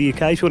listening in the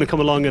UK. If you want to come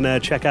along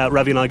and check out,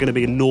 Ravi and I are going to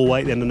be in Norway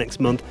at the end of next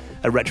month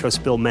at Retro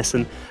Spill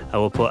Messen. I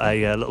will put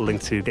a little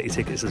link to get your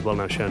tickets as well in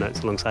our show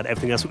notes alongside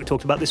everything else that we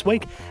talked about this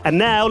week. And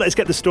now let's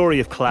get the story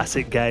of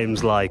classic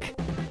games like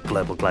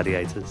Global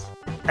Gladiators,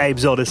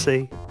 Abe's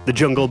Oddysee, The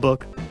Jungle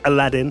Book,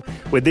 Aladdin,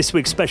 with this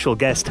week's special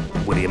guest,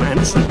 William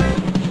Anderson.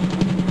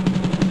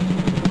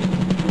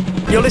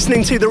 You're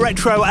listening to the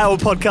Retro Hour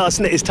podcast,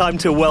 and it is time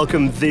to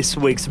welcome this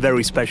week's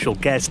very special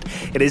guest.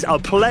 It is our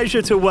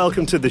pleasure to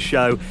welcome to the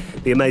show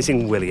the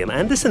amazing William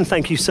Anderson.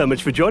 Thank you so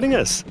much for joining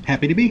us.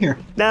 Happy to be here.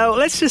 Now,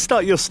 let's just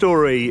start your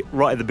story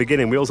right at the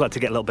beginning. We always like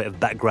to get a little bit of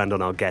background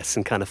on our guests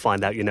and kind of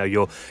find out,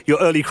 your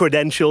early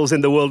credentials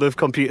in the world of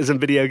computers and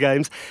video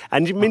games.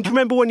 And do you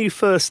remember when you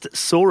first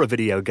saw a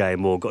video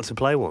game or got to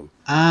play one?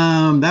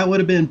 That would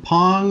have been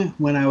Pong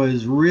when I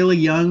was really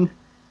young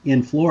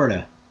in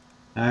Florida.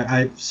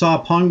 I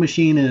saw a Pong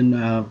machine in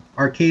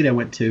arcade I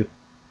went to.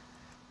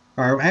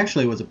 Or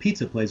actually, it was a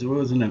pizza place. It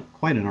wasn't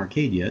quite an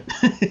arcade yet.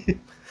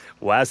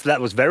 Wow, so that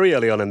was very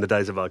early on in the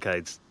days of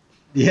arcades.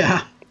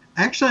 Yeah.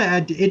 Actually,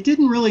 it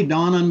didn't really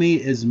dawn on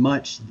me as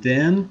much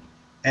then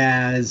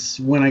as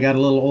when I got a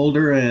little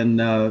older and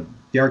the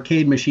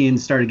arcade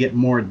machines started getting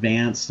more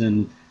advanced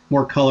and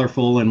more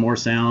colorful and more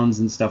sounds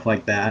and stuff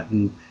like that.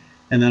 And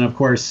then, of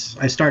course,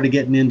 I started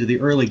getting into the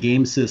early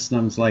game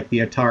systems like the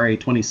Atari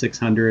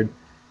 2600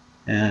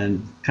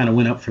 and kind of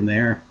went up from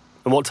there.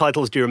 And what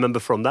titles do you remember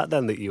from that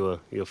then that you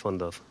were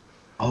fond of?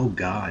 Oh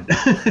God!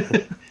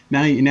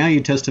 now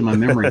you tested my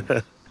memory.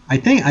 I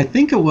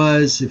think it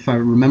was, if I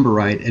remember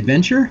right,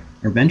 Adventure.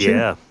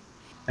 Yeah.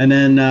 And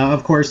then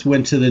of course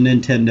went to the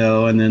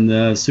Nintendo, and then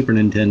the Super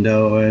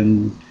Nintendo,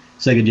 and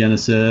Sega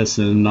Genesis,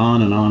 and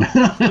on and on.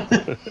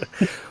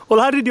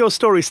 Well, how did your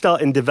story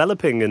start in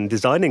developing and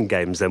designing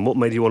games then? What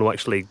made you want to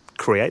actually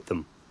create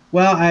them?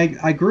 Well,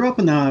 I grew up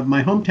in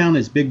my hometown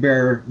is Big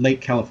Bear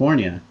Lake,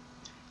 California,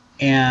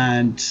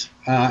 and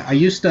we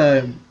used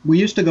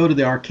to go to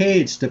the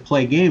arcades to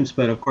play games,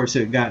 but of course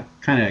it got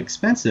kind of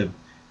expensive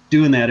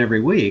doing that every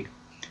week.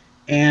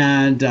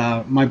 And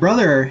my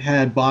brother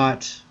had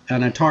bought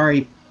an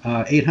Atari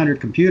 800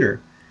 computer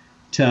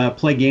to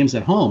play games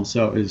at home,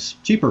 so it was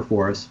cheaper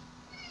for us.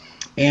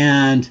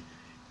 And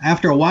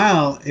after a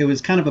while, it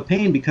was kind of a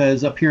pain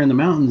because up here in the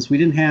mountains, we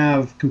didn't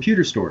have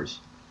computer stores.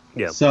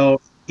 Yeah.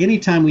 So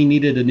anytime we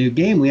needed a new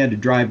game, we had to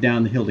drive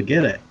down the hill to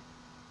get it,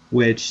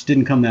 which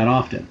didn't come that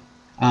often.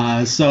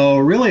 So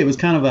really, it was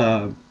kind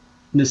of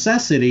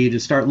necessity to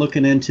start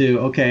looking into,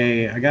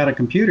 okay, I got a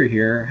computer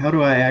here. How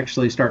do I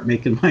actually start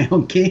making my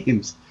own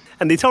games?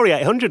 And the Atari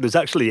 800 was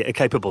actually a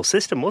capable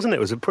system, wasn't it? It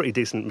was a pretty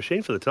decent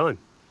machine for the time.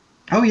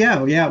 Oh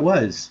yeah, it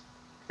was.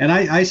 And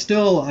I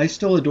still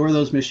adore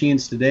those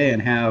machines today,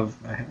 and have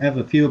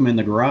a few of them in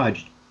the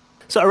garage.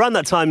 So around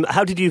that time,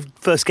 how did you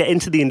first get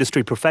into the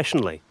industry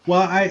professionally?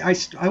 Well,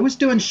 I was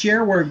doing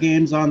shareware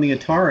games on the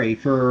Atari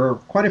for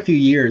quite a few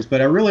years,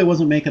 but I really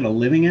wasn't making a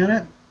living at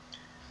it.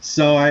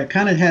 So I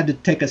kind of had to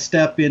take a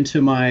step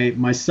into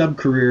my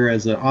sub-career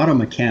as an auto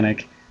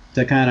mechanic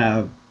to kind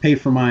of pay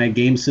for my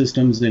game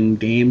systems and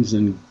games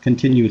and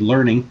continued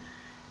learning.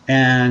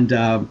 And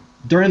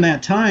during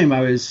that time,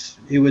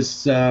 it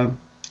was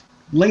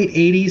late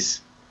 80s,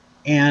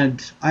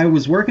 and I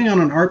was working on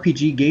an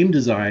RPG game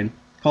design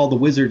called The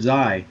Wizard's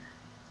Eye.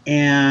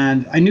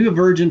 And I knew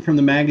Virgin from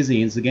the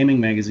magazines, the gaming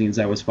magazines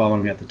I was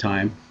following at the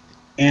time.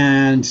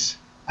 And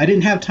I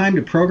didn't have time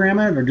to program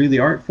it or do the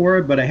art for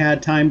it, but I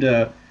had time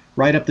to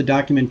write up the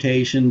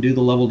documentation, do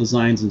the level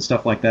designs and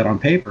stuff like that on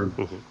paper.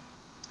 Mm-hmm.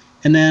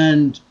 And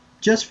then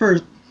just for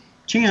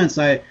chance,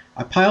 I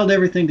piled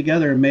everything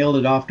together and mailed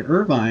it off to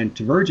Irvine,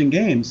 to Virgin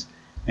Games.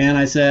 And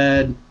I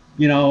said,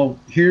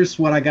 here's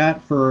what I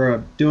got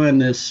for doing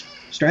this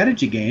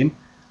strategy game.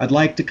 I'd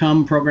like to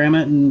come program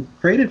it and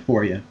create it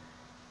for you.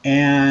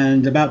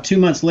 And about 2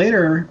 months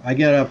later, I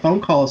get a phone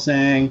call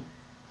saying,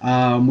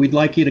 we'd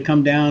like you to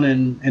come down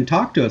and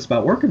talk to us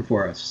about working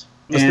for us.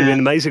 Must have been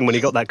amazing when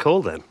you got that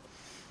call then.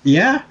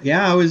 Yeah,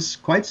 I was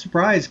quite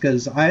surprised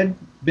because I'd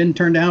been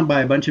turned down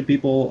by a bunch of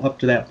people up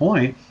to that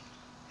point.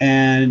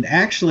 And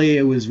actually,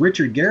 it was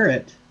Richard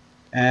Garrett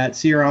at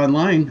Sierra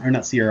Online, or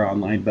not Sierra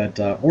Online, but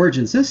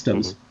Origin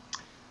Systems,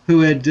 who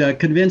had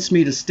convinced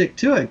me to stick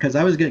to it, because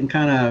I was getting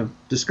kind of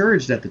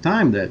discouraged at the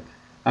time that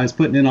I was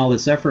putting in all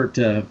this effort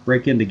to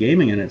break into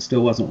gaming and it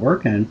still wasn't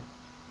working.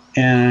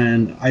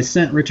 And I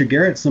sent Richard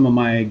Garrett some of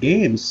my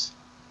games,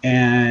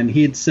 and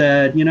he'd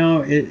said,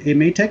 it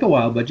may take a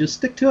while, but just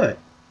stick to it.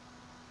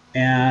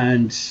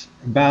 And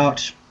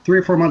about 3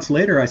 or 4 months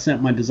later, I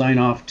sent my design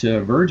off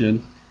to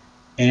Virgin,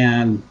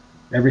 and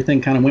everything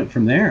kind of went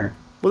from there.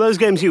 Well, those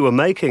games you were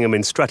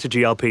making,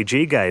 strategy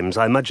RPG games,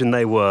 I imagine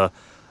they were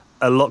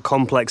a lot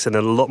complex and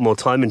a lot more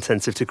time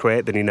intensive to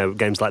create than,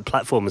 games like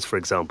platformers, for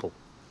example.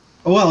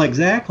 Well,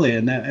 exactly.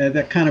 And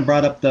that kind of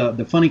brought up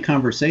the funny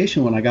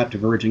conversation when I got to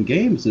Virgin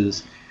Games.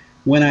 Is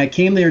when I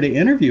came there to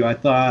interview, I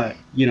thought,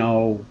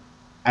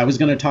 I was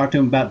going to talk to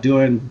him about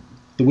doing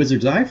the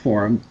Wizard's Eye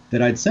for him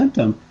that I'd sent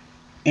him.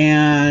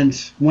 And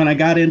when I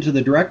got into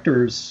the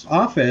director's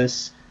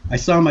office, I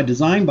saw my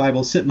design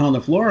Bible sitting on the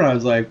floor, and I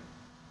was like,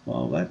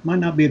 well, that might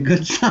not be a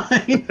good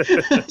sign.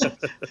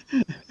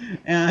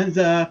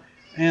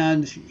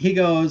 And he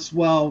goes,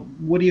 well,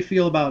 what do you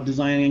feel about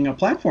designing a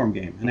platform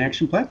game, an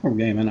action platform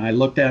game? And I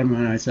looked at him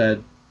and I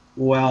said,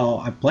 well,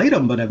 I've played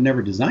them, but I've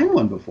never designed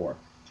one before.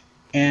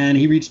 And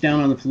he reached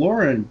down on the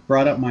floor and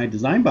brought up my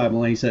design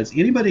Bible, and he says,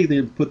 anybody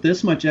that put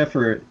this much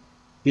effort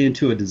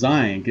into a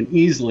design can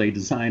easily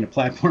design a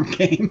platform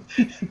game.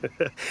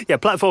 Yeah,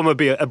 platform would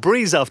be a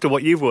breeze after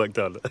what you've worked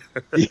on.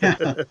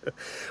 Yeah.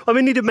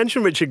 You did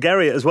mention Richard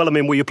Garriott as well.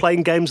 Were you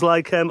playing games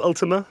like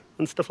Ultima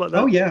and stuff like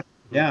that? Oh, yeah.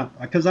 Yeah,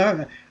 because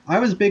I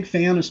was a big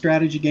fan of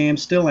strategy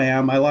games, still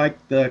am. I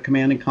like the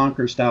Command and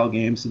Conquer style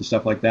games and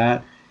stuff like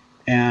that.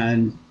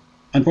 And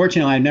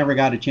unfortunately, I never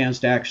got a chance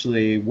to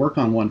actually work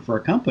on one for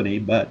a company,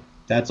 but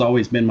that's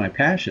always been my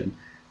passion.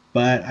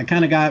 But I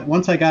kind of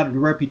once I got a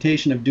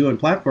reputation of doing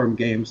platform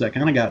games, I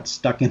kind of got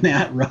stuck in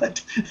that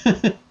rut.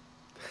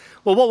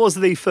 Well, what was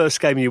the first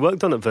game you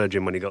worked on at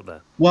Virgin when you got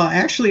there? Well,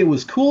 actually, it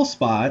was Cool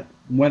Spot.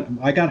 When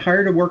I got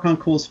hired to work on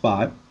Cool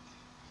Spot,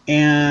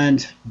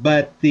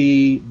 but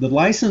the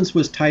license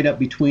was tied up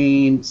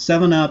between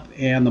 7-Up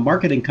and the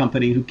marketing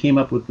company who came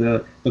up with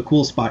the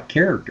Cool Spot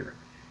character.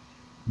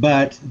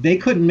 But they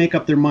couldn't make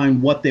up their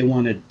mind what they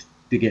wanted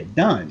to get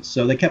done,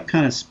 so they kept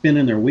kind of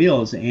spinning their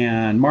wheels.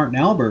 And Martin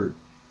Albert,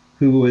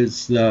 who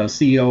was the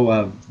CEO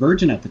of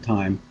Virgin at the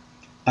time,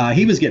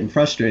 he was getting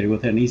frustrated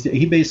with it, and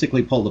he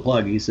basically pulled the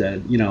plug. He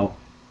said,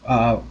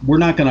 we're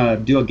not going to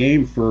do a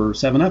game for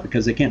 7-Up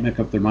because they can't make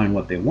up their mind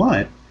what they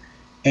want.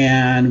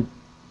 And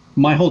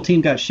my whole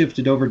team got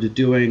shifted over to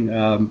doing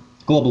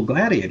Global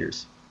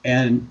Gladiators.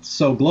 And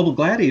so Global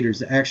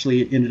Gladiators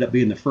actually ended up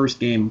being the first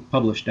game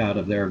published out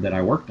of there that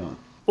I worked on.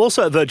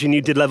 Also at Virgin,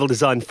 you did level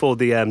design for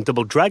the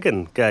Double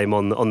Dragon game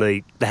on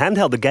the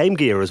handheld, the Game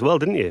Gear as well,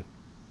 didn't you?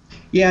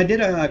 Yeah, I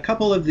did a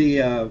couple of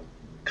the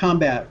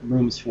combat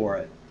rooms for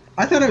it.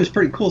 I thought it was a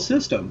pretty cool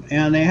system,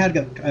 and they had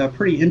a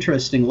pretty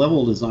interesting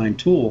level design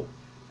tool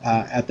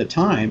at the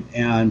time.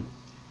 And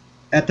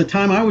at the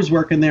time I was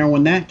working there,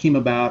 when that came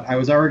about, I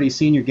was already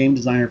senior game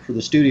designer for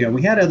the studio.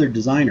 We had other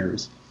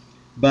designers,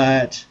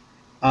 but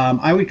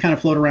I would kind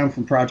of float around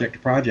from project to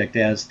project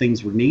as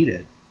things were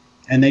needed.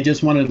 And they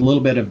just wanted a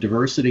little bit of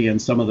diversity in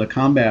some of the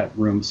combat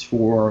rooms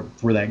for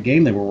that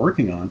game they were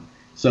working on.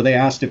 So they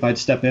asked if I'd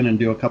step in and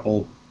do a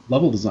couple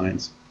level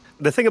designs.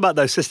 The thing about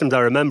those systems I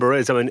remember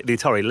is, I mean, the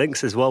Atari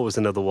Lynx as well was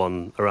another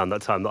one around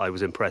that time that I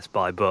was impressed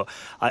by. But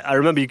I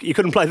remember you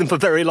couldn't play them for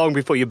very long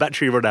before your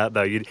battery ran out,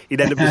 though. You'd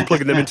end up just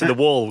plugging them into the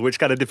wall, which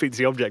kind of defeats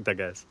the object, I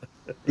guess.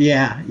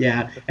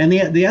 Yeah. And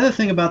the other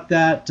thing about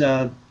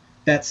that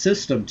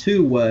system,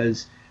 too,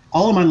 was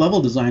all of my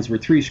level designs were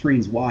 3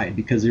 screens wide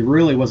because there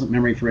really wasn't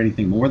memory for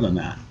anything more than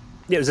that.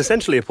 Yeah, it was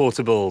essentially a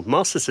portable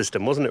master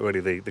system, wasn't it,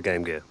 really, the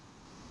Game Gear?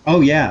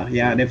 Oh, yeah.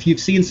 And if you've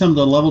seen some of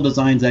the level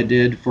designs I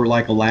did for,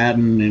 like,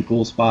 Aladdin and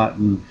Cool Spot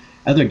and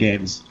other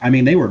games, I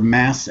mean, they were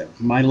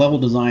massive. My level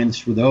designs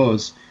for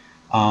those,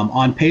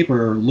 on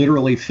paper,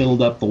 literally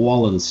filled up the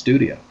wall of the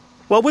studio.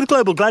 Well, with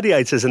Global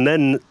Gladiators and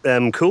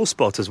then Cool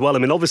Spot as well, I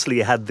mean, obviously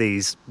you had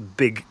these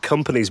big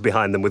companies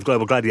behind them with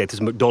Global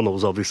Gladiators,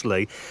 McDonald's,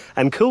 obviously,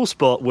 and Cool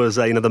Spot was,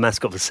 the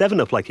mascot for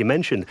 7-Up, like you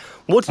mentioned.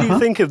 What do you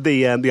think of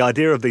the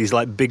idea of these,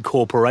 like, big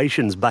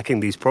corporations backing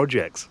these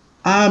projects?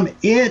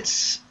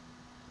 It's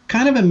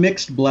kind of a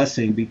mixed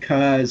blessing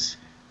because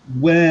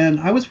when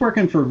I was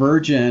working for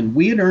Virgin,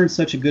 we had earned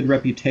such a good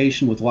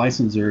reputation with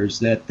licensors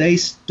that they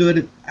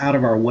stood out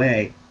of our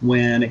way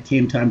when it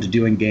came time to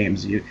doing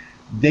games.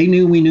 They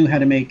knew we knew how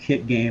to make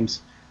hit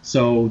games,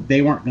 so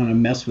they weren't going to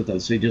mess with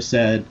us. They just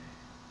said,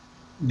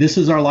 this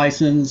is our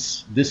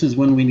license, this is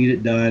when we need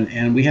it done,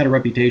 and we had a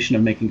reputation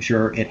of making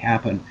sure it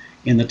happened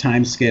in the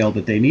time scale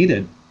that they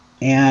needed.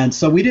 And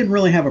so we didn't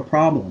really have a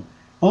problem.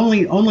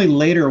 Only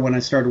later when I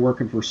started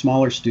working for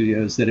smaller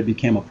studios that it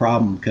became a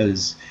problem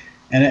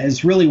and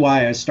it's really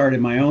why I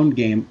started my own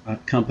game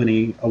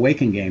company,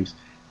 Awaken Games,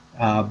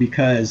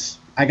 because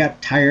I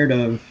got tired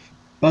of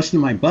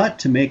busting my butt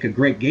to make a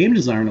great game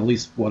design, at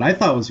least what I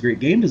thought was a great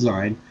game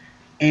design,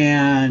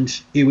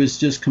 and it was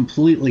just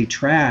completely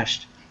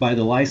trashed by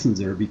the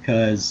licensor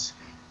because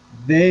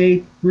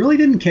they really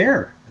didn't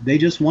care. They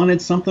just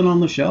wanted something on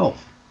the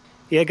shelf.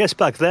 Yeah, I guess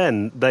back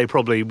then they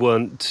probably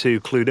weren't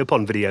too clued up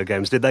on video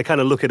games. Did they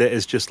kind of look at it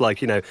as just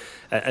like,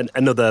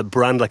 another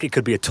brand, like it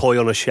could be a toy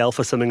on a shelf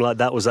or something like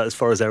that? Was that as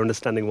far as their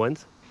understanding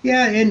went?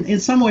 Yeah, in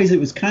some ways it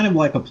was kind of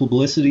like a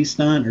publicity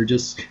stunt or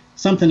just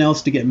something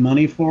else to get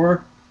money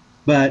for.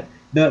 But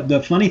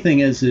the funny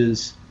thing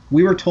is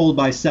we were told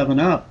by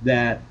 7-Up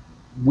that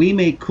we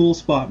made Cool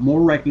Spot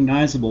more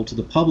recognizable to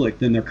the public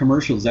than their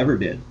commercials ever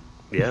did.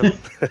 Yeah.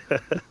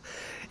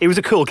 He was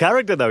a cool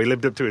character, though. He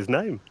lived up to his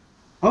name.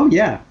 Oh,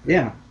 yeah.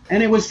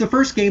 And it was the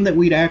first game that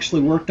we'd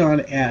actually worked on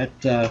at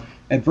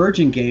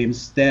Virgin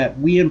Games that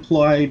we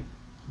employed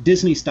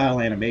Disney-style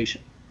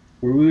animation,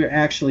 where we were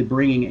actually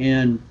bringing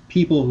in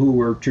people who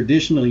were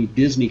traditionally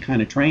Disney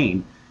kind of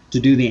trained to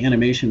do the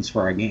animations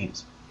for our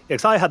games. Yeah,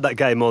 'cause I had that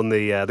game on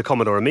the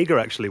Commodore Amiga,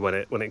 actually, when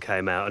it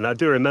came out, and I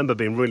do remember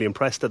being really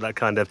impressed at that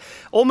kind of,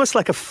 almost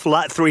like a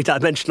flat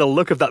three-dimensional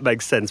look, if that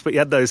makes sense, but you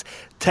had those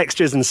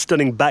textures and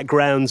stunning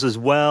backgrounds as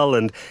well,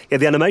 and yeah,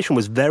 the animation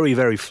was very,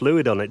 very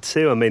fluid on it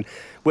too. I mean,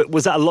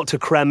 was that a lot to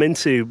cram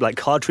into, like,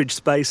 cartridge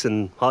space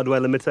and hardware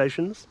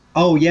limitations?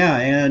 Oh, yeah,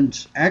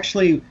 and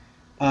actually,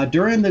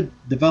 during the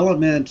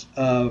development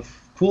of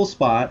Cool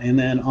Spot, and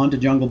then onto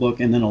Jungle Book,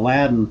 and then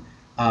Aladdin,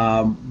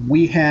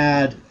 we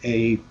had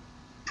a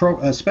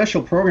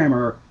special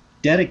programmer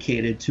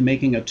dedicated to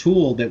making a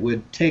tool that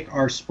would take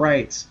our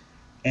sprites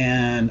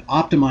and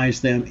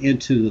optimize them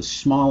into the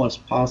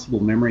smallest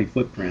possible memory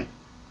footprint.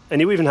 And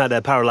you even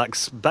had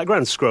parallax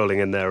background scrolling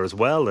in there as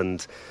well,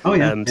 and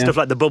yeah. Stuff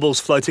like the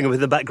bubbles floating over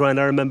the background,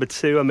 I remember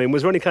too. I mean,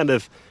 was there any kind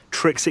of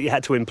tricks that you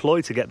had to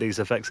employ to get these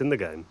effects in the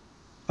game?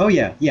 Oh,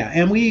 yeah.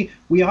 And we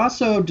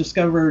also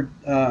discovered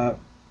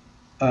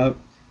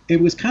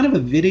it was kind of a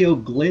video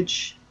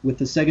glitch with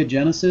the Sega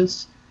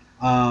Genesis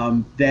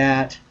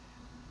that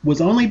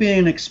was only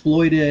being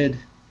exploited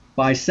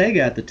by Sega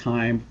at the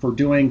time for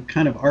doing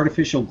kind of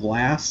artificial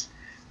glass,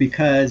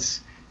 because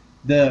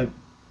the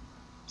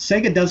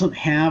Sega doesn't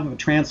have a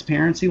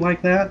transparency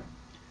like that.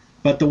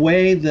 But the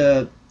way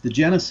the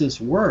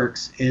Genesis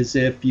works is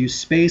if you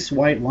space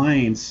white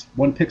lines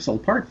 1 pixel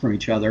apart from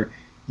each other,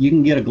 you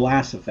can get a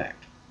glass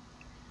effect.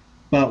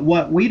 But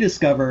what we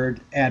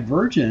discovered at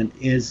Virgin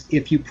is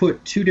if you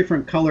put 2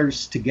 different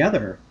colors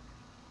together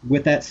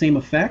with that same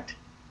effect,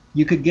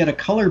 you could get a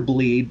color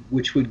bleed,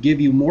 which would give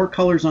you more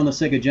colors on the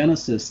Sega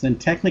Genesis than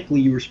technically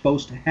you were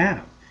supposed to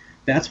have.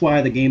 That's why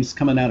the games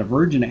coming out of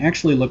Virgin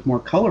actually look more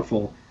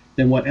colorful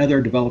than what other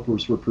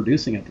developers were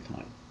producing at the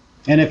time.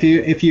 And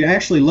if you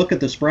actually look at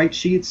the sprite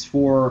sheets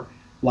for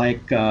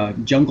like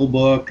Jungle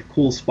Book,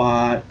 Cool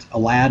Spot,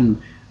 Aladdin,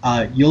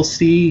 you'll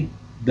see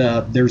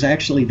there's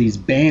actually these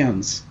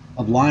bands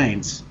of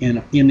lines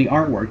in the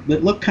artwork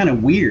that look kind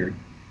of weird,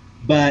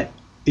 but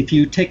if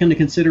you take into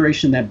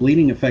consideration that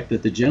bleeding effect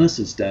that the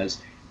Genesis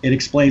does, it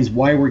explains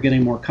why we're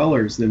getting more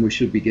colors than we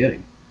should be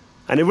getting.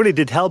 And it really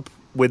did help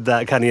with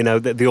that kind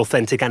of, the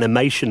authentic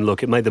animation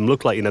look. It made them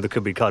look like, there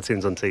could be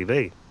cartoons on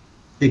TV.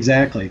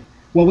 Exactly.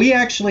 Well, we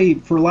actually,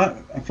 for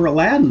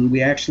Aladdin,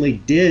 we actually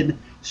did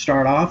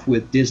start off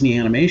with Disney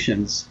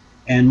animations,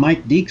 and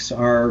Mike Deeks,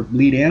 our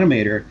lead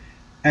animator,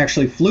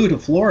 actually flew to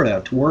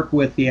Florida to work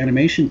with the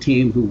animation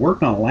team who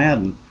worked on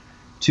Aladdin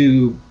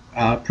to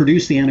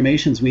produce the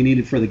animations we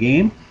needed for the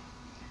game.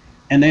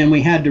 and then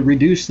we had to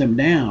reduce them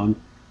down.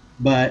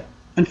 But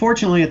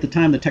unfortunately, at the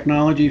time, the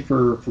technology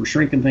for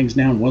shrinking things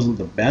down wasn't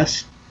the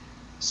best,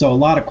 so a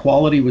lot of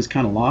quality was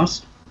kind of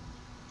lost.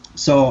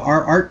 So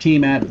our art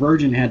team at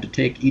Virgin had to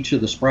take each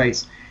of the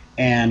sprites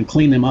and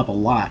clean them up a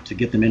lot to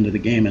get them into the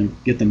game and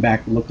get them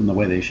back looking the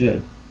way they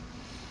should.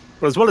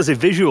 Well, as well as a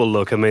visual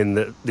look, I mean,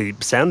 the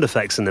sound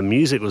effects and the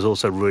music was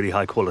also really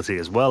high quality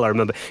as well. I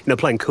remember,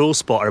 playing Cool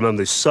Spot. I remember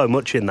there's so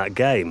much in that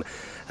game.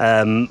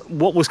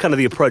 What was kind of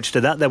the approach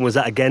to that then? Was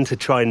that, again, to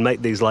try and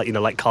make these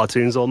like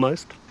cartoons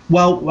almost?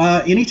 Well,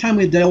 anytime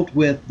we dealt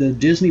with the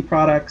Disney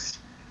products,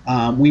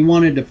 we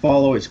wanted to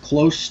follow as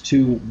close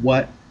to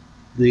what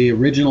the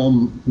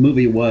original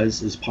movie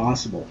was as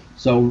possible.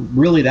 So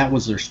really that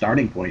was their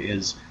starting point,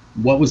 is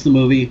what was the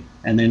movie,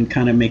 and then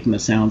kind of making the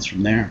sounds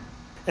from there.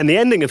 And the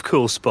ending of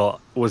Cool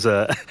Spot was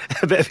a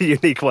bit of a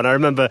unique one. I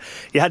remember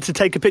you had to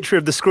take a picture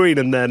of the screen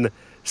and then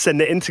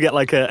send it in to get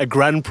like a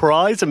grand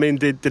prize. I mean,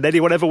 did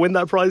anyone ever win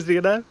that prize, do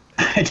you know?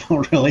 I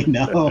don't really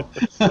know.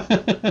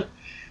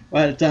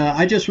 But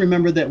I just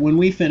remember that when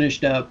we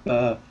finished up,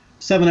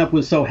 7-Up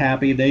was so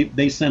happy.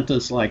 They sent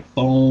us like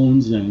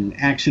phones and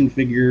action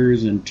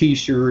figures and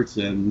T-shirts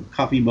and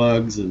coffee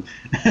mugs. And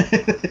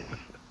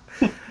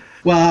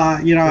well,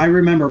 I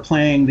remember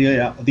playing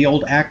the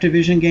old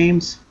Activision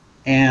games,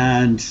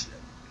 and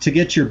to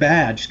get your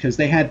badge, because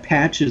they had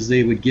patches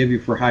they would give you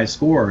for high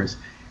scores,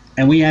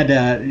 and we had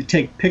to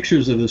take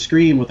pictures of the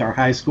screen with our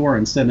high score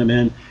and send them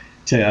in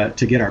to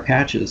get our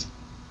patches.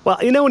 Well,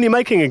 when you're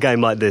making a game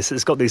like this,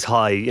 it's got these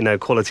high,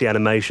 quality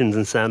animations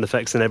and sound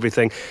effects and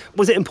everything.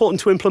 Was it important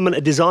to implement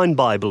a design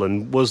Bible,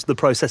 and was the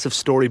process of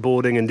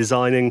storyboarding and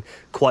designing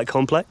quite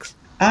complex?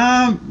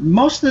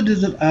 Most of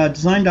the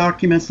design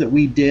documents that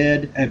we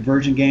did at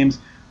Virgin Games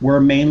were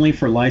mainly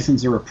for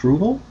licensor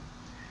approval.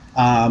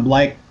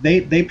 Like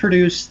they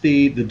produced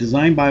the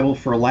design Bible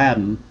for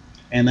Aladdin,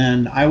 and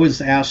then I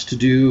was asked to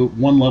do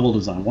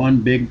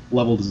one big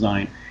level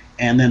design.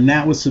 And then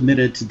that was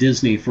submitted to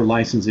Disney for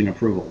licensing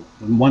approval.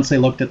 And once they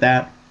looked at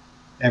that,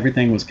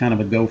 everything was kind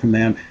of a go from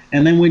them.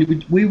 And then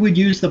we would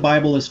use the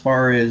Bible as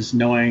far as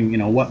knowing,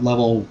 what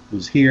level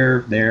was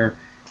here, there,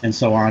 and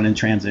so on in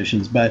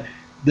transitions. But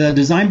the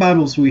design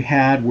Bibles we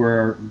had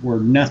were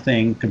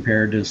nothing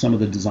compared to some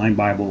of the design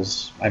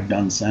Bibles I've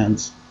done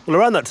since. Well,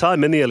 around that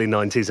time in the early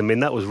 90s, I mean,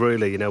 that was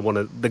really, one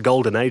of the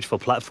golden age for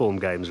platform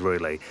games,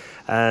 really.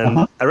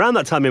 And around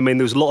that time, I mean,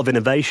 there was a lot of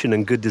innovation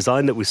and good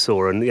design that we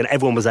saw, and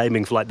everyone was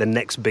aiming for, like, the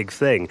next big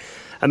thing.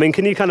 I mean,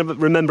 can you kind of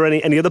remember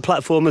any other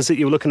platformers that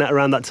you were looking at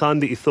around that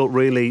time that you thought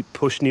really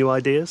pushed new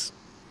ideas?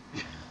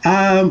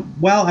 Well,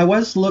 I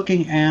was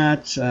looking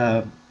at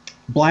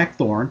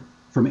Blackthorn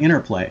from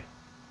Interplay,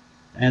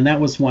 and that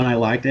was one I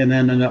liked. And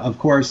then, of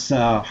course,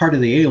 Heart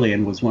of the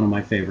Alien was one of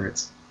my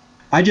favorites.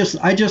 I just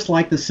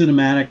like the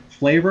cinematic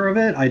flavor of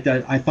it.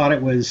 I thought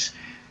it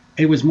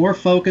was more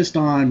focused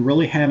on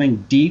really having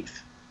deep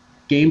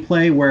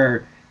gameplay,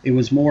 where it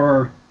was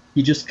more,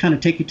 you just kind of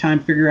take your time,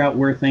 figure out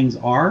where things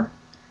are.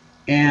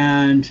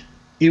 And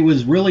it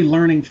was really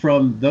learning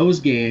from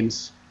those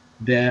games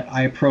that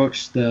I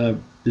approached the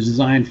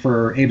design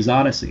for Abe's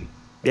Oddysee.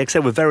 Yeah,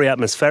 except we're very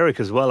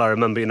atmospheric as well. I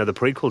remember, the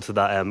prequel to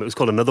that, it was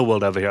called Another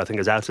World over here. I think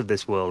it was Out of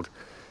This World.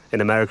 In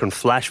American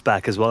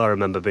Flashback as well, I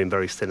remember being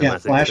very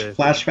cinematic. Yeah,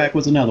 Flashback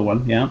was another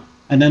one, yeah.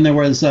 And then there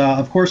was,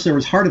 of course,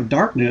 Heart of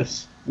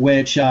Darkness,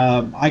 which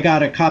I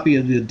got a copy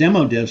of the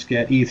demo disc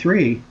at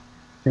E3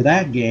 for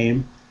that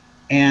game,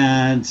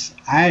 and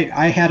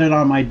I had it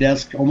on my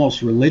desk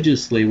almost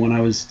religiously when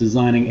I was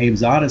designing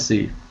Abe's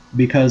Oddysee,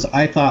 because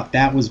I thought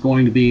that was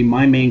going to be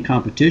my main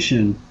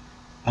competition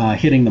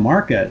hitting the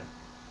market,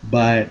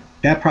 but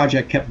that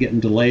project kept getting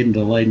delayed,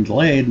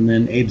 and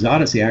then Abe's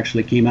Oddysee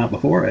actually came out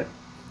before it.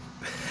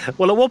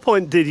 Well, at what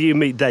point did you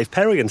meet Dave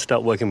Perry and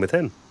start working with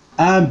him?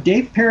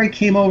 Dave Perry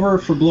came over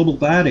for Global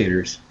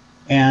Gladiators,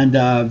 and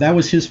that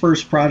was his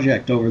first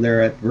project over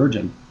there at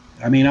Virgin.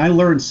 I mean, I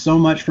learned so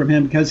much from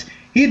him because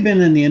he had been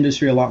in the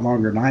industry a lot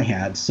longer than I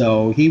had,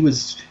 so he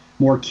was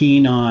more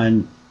keen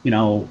on,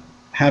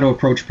 how to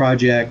approach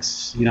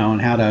projects,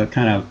 and how to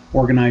kind of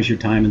organize your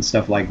time and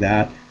stuff like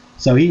that.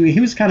 So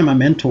he was kind of my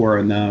mentor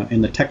in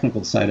the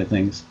technical side of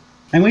things.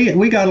 And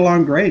we got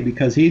along great,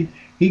 because he'd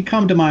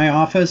come to my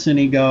office and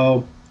he'd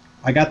go,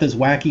 I got this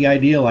wacky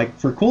idea, like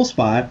for Cool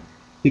Spot.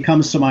 He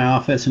comes to my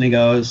office and he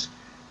goes,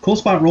 Cool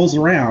Spot rolls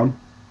around,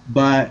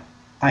 but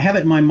I have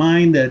it in my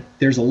mind that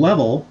there's a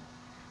level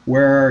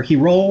where he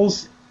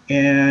rolls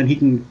and he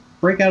can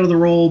break out of the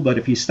roll, but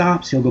if he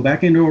stops, he'll go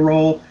back into a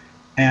roll.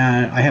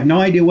 And I have no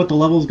idea what the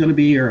level is going to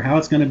be or how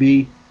it's going to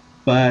be,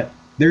 but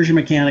there's your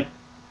mechanic.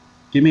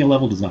 Give me a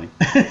level design.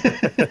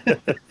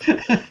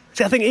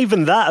 See, I think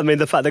even that, I mean,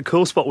 the fact that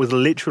Cool Spot was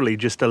literally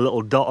just a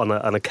little dot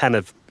on a can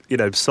of,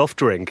 soft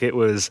drink, it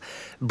was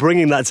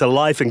bringing that to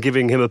life and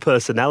giving him a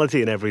personality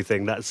and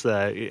everything. That's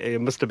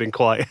it must have been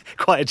quite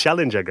a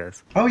challenge, I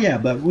guess. Oh yeah,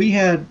 but we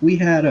had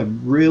a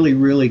really,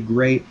 really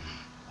great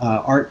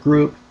art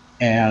group,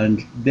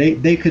 and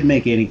they could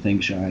make anything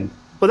shine.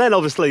 Well, then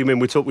obviously, I mean,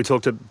 we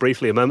talked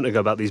briefly a moment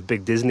ago about these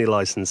big Disney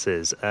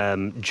licenses,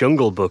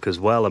 Jungle Book as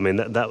well. I mean,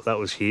 that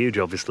was huge.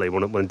 Obviously,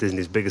 one of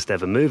Disney's biggest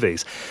ever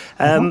movies.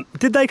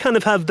 Did they kind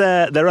of have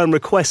their own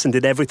requests, and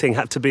did everything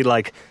have to be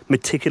like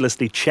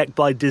meticulously checked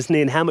by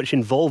Disney? And how much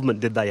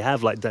involvement did they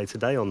have, like day to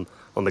day, on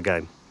the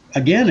game?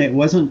 Again, it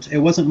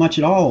wasn't much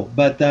at all.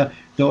 But the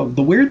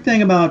weird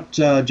thing about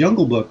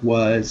Jungle Book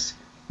was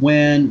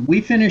when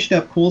we finished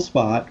up Cool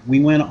Spot,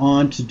 we went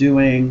on to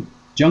doing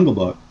Jungle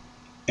Book.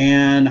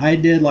 And I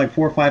did like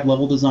 4 or 5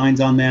 level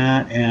designs on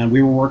that, and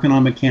we were working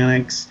on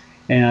mechanics.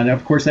 And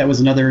of course, that was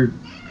another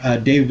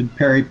David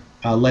Perry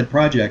led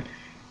project.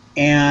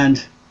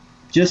 And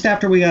just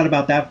after we got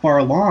about that far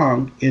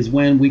along is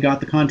when we got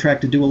the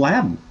contract to do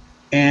Aladdin.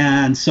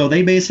 And so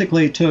they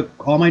basically took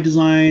all my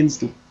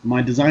designs,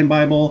 my design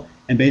Bible,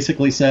 and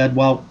basically said,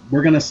 well,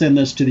 we're going to send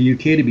this to the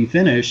UK to be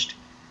finished.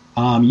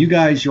 You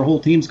guys, your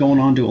whole team's going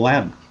on to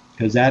Aladdin,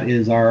 because that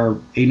is our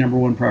number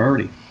one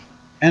priority.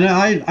 And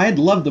I'd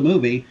loved the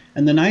movie.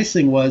 And the nice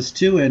thing was,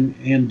 too,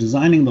 in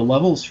designing the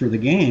levels for the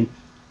game,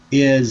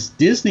 is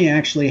Disney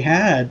actually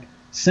had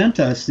sent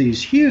us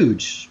these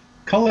huge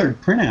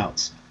colored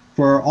printouts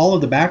for all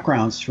of the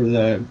backgrounds for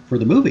the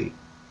movie.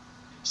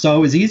 So it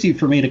was easy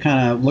for me to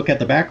kind of look at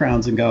the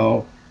backgrounds and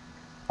go,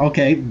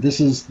 okay,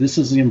 this is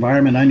the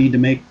environment I need to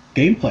make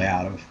gameplay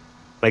out of.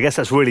 I guess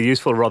that's really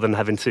useful rather than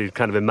having to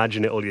kind of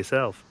imagine it all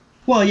yourself.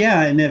 Well,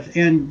 yeah,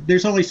 and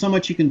there's only so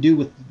much you can do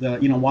with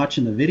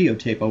watching the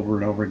videotape over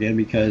and over again,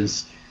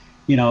 because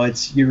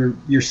it's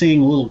you're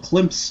seeing little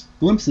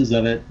glimpses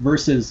of it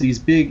versus these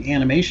big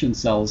animation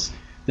cells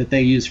that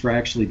they use for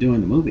actually doing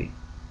the movie.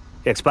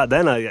 Yeah, 'cause back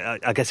then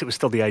I guess it was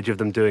still the age of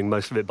them doing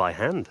most of it by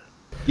hand.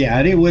 Yeah,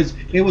 and it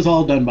was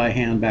all done by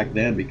hand back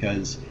then,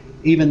 because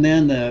even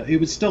then it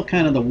was still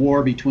kind of the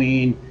war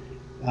between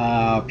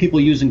people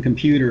using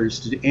computers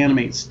to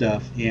animate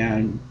stuff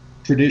and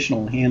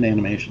traditional hand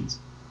animations.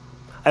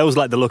 I always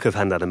like the look of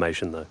hand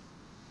animation, though.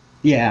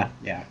 Yeah,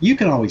 you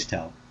can always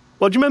tell.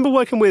 Well, do you remember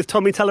working with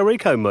Tommy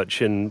Tallarico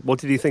much, and what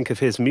did you think of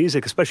his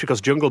music, especially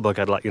because Jungle Book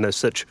had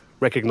such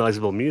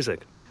recognizable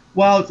music?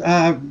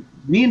 Well,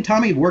 me and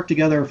Tommy worked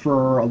together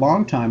for a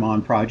long time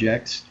on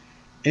projects.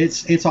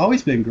 It's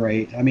always been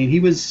great. I mean,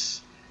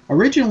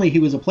 originally he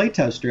was a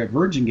playtester at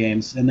Virgin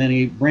Games, and then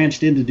he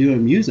branched into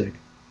doing music.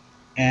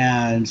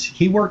 And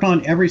he worked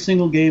on every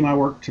single game I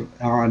worked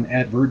on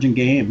at Virgin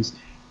Games.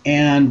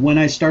 And when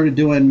I started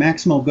doing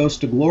Maximo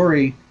Ghost of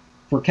Glory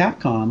for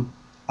Capcom,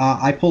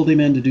 I pulled him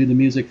in to do the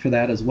music for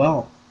that as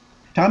well.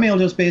 Tommy will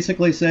just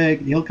basically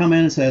he'll come in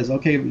and says,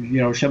 okay,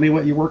 show me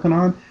what you're working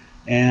on,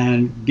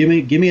 and give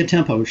me a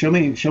tempo. Show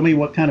me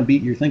what kind of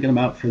beat you're thinking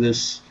about for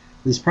this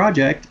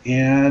project,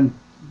 and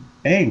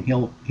bang,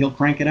 he'll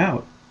crank it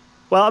out.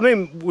 Well, I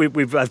mean,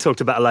 I've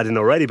talked about Aladdin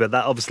already, but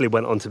that obviously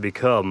went on to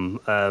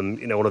become,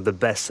 one of the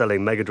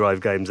best-selling Mega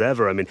Drive games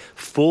ever. I mean,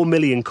 4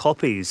 million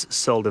copies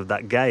sold of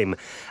that game.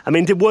 I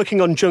mean, did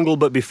working on Jungle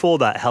Book before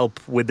that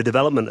help with the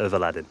development of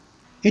Aladdin?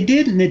 It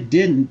did and it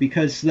didn't,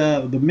 because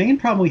the main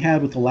problem we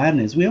had with Aladdin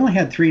is we only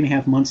had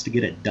 3.5 months to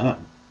get it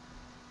done.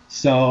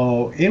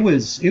 So it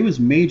was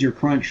major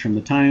crunch from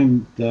the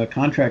time the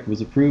contract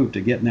was approved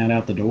to getting that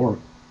out the door.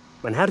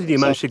 And how did you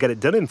manage to get it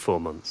done in 4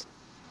 months?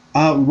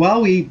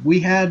 Well, we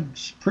had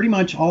pretty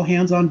much all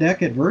hands on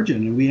deck at Virgin,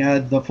 and we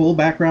had the full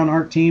background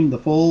art team, the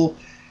full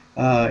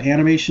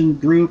animation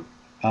group,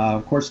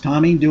 of course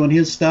Tommy doing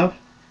his stuff,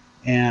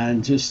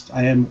 and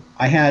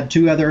I had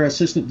 2 other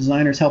assistant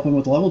designers helping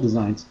with level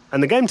designs.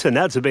 And the game turned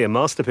out to be a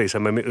masterpiece. I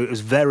mean, it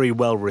was very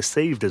well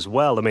received as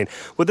well. I mean,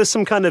 were there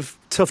some kind of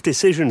tough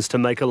decisions to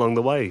make along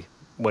the way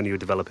when you were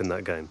developing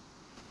that game?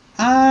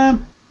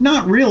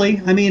 Not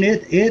really. I mean,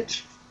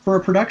 it for a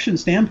production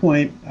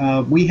standpoint,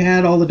 we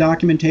had all the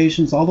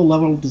documentations, all the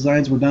level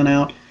designs were done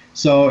out,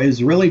 so it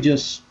was really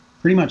just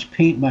pretty much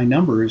paint by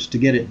numbers to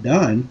get it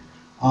done,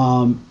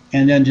 and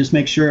then just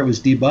make sure it was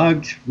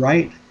debugged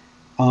right.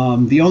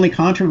 The only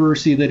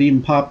controversy that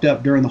even popped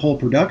up during the whole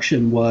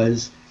production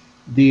was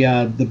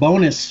the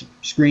bonus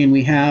screen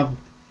we have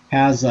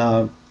has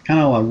a kind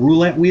of a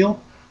roulette wheel,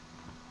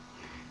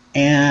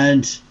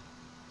 and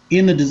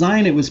in the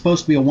design it was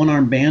supposed to be a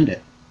one-armed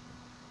bandit.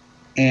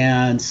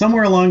 And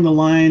somewhere along the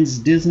lines,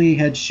 Disney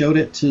had showed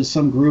it to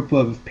some group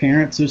of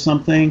parents or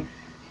something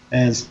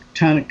as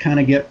kind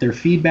of get their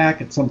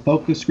feedback at some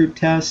focus group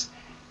test.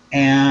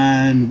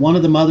 And one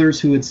of the mothers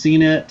who had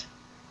seen it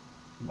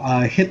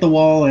hit the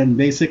wall and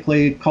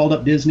basically called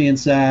up Disney and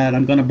said,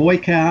 I'm going to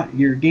boycott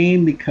your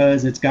game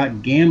because it's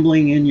got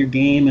gambling in your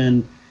game,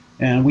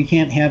 and we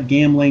can't have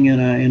gambling in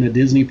a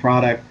Disney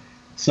product.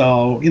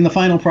 So in the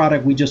final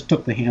product, we just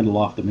took the handle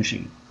off the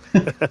machine.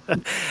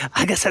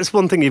 I guess that's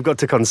one thing you've got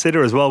to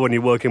consider as well when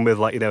you're working with,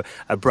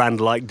 a brand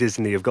like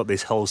Disney. You've got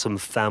this wholesome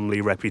family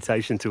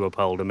reputation to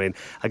uphold. I mean,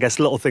 I guess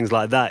little things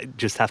like that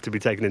just have to be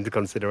taken into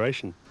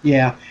consideration.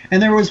 Yeah,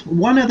 and there was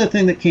one other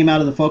thing that came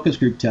out of the focus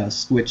group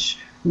test, which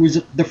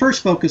was the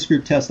first focus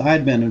group test I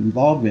had been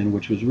involved in,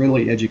 which was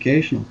really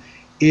educational,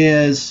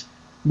 is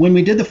when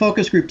we did the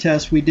focus group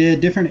test, we did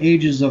different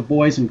ages of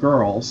boys and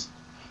girls,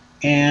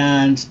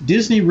 And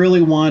Disney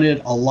really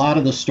wanted a lot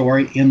of the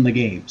story in the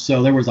game.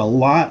 So there was a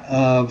lot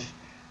of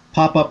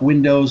pop-up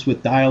windows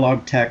with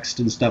dialogue text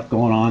and stuff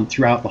going on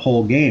throughout the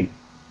whole game.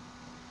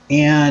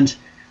 And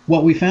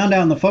what we found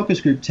out in the focus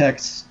group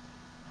test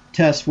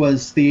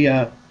was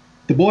the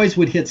boys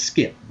would hit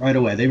skip right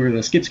away. They were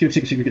going to skip.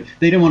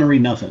 They didn't want to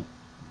read nothing.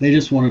 They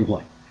just wanted to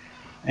play.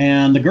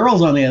 And the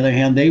girls, on the other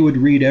hand, they would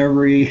read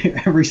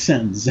every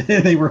sentence.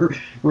 They were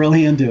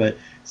really into it.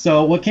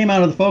 So what came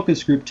out of the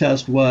focus group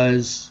test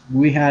was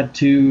we had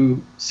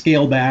to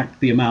scale back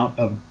the amount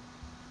of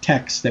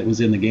text that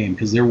was in the game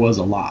because there was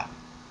a lot.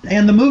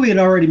 And the movie had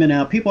already been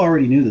out. People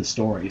already knew the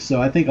story.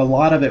 So I think a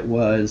lot of it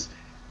was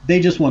they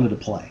just wanted to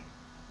play.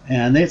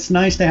 And it's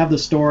nice to have the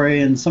story,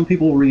 and some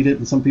people will read it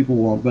and some people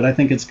won't. But I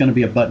think it's going to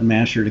be a button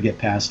masher to get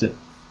past it.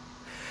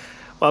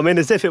 Well, I mean,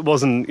 as if it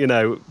wasn't,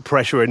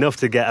 pressure enough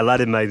to get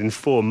Aladdin made in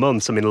 4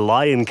 months. I mean,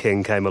 Lion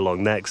King came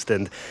along next,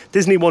 and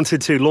Disney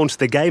wanted to launch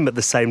the game at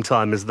the same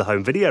time as the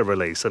home video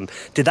release. And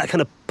did that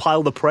kind of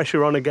pile the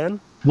pressure on again?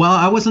 Well,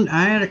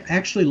 I had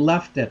actually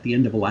left at the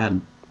end of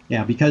Aladdin.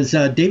 Yeah, because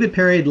David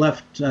Perry had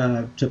left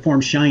to form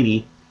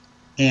Shiny,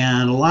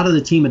 and a lot of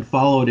the team had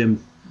followed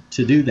him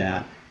to do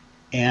that.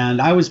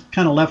 And I was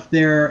kind of left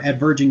there at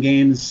Virgin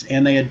Games,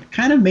 and they had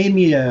kind of made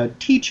me a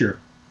teacher.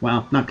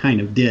 Well, not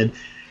kind of, did.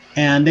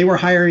 And they were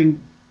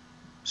hiring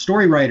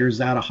story writers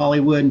out of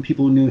Hollywood and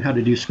people who knew how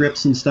to do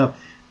scripts and stuff,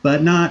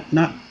 but not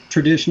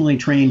traditionally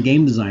trained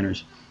game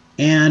designers.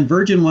 And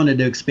Virgin wanted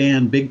to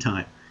expand big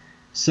time.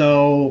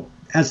 So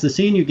as the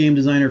senior game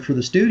designer for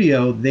the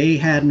studio, they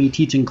had me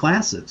teaching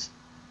classes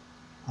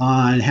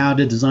on how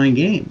to design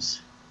games.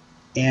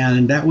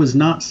 And that was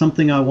not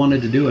something I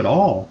wanted to do at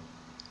all.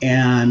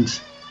 And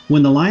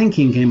when The Lion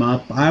King came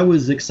up, I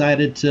was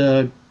excited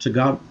to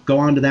go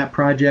on to that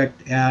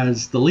project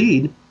as the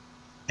lead.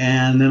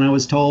 And then I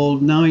was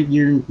told, no,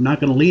 you're not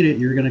going to lead it.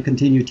 You're going to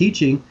continue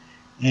teaching,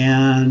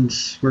 and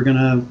we're going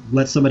to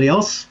let somebody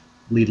else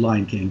lead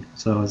Lion King.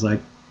 So I was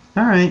like,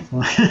 all right,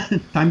 well,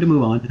 time to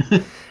move on.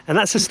 And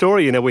that's a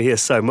story, we hear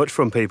so much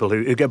from people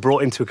who get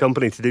brought into a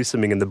company to do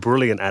something and they're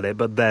brilliant at it,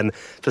 but then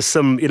for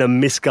some,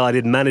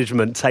 misguided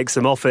management takes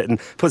them off it and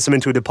puts them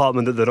into a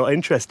department that they're not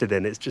interested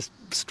in. It's just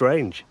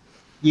strange.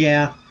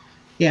 Yeah.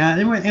 Yeah,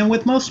 and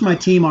with most of my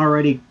team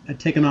already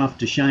taken off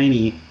to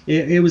Shiny,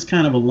 it was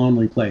kind of a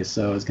lonely place.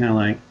 So it was kind of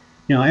like,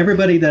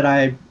 everybody that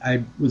I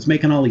was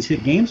making all these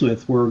hit games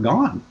with were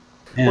gone.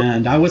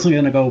 And I wasn't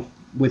going to go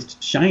with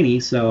Shiny,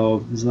 so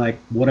it was like,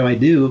 what do I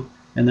do?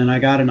 And then I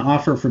got an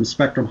offer from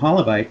Spectrum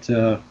Holobyte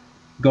to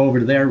go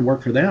over to there and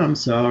work for them.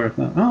 So I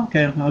thought, oh,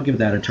 okay, I'll give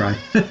that a try.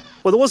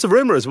 Well, there was a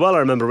rumor as well, I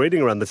remember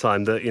reading around the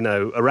time, that,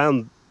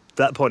 around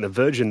that point of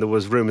Virgin, there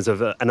was rumours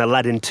of an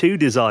Aladdin 2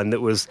 design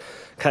that was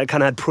kind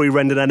of had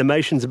pre-rendered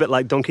animations, a bit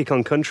like Donkey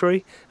Kong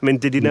Country. I mean,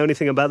 did you know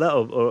anything about that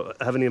or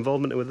have any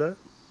involvement with that?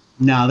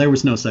 No, there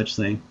was no such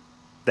thing.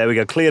 There we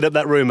go, cleared up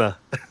that rumour.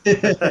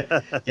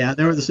 Yeah,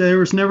 there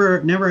was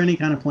never any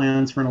kind of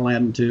plans for an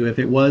Aladdin 2. If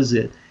it was,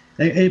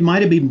 it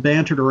might have been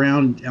bantered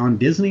around on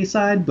Disney's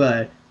side,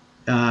 but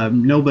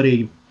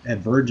nobody at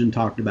Virgin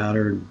talked about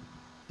it.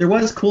 There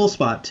was Cool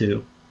Spot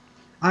 2.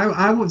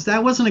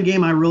 That wasn't a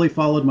game I really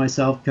followed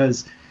myself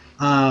because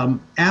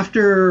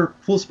after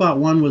Cool Spot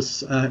 1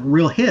 was a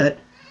real hit,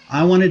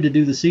 I wanted to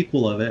do the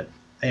sequel of it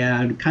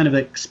and kind of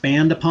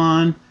expand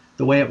upon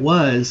the way it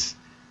was.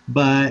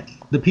 But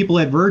the people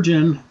at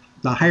Virgin,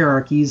 the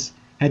hierarchies,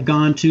 had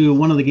gone to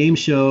one of the game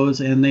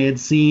shows and they had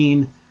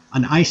seen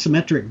an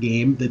isometric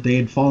game that they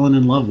had fallen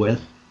in love with.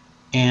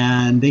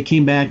 And they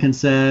came back and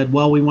said,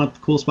 well, we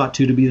want Cool Spot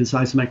 2 to be this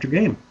isometric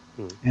game.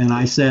 And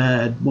I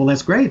said, well,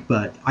 that's great,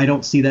 but I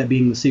don't see that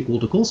being the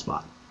sequel to Cool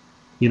Spot.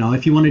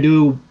 If you want to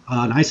do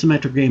an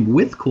isometric game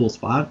with Cool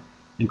Spot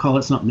and call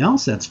it something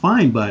else, that's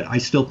fine. But I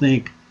still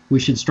think we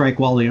should strike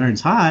while the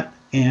iron's hot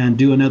and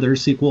do another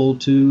sequel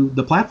to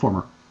the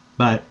platformer.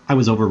 But I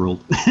was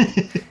overruled.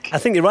 I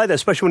think you're right there,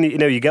 especially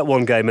when you get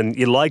one game and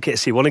you like it,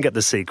 so you want to get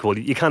the sequel.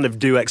 You kind of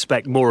do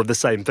expect more of the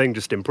same thing,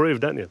 just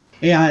improved, don't you?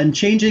 Yeah, and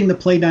changing the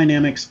play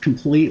dynamics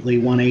completely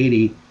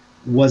 180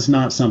 was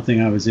not something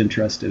I was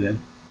interested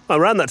in.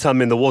 Around that time,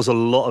 there was a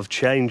lot of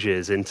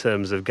changes in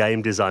terms of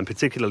game design,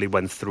 particularly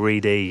when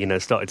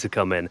 3D, started to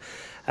come in.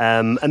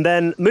 And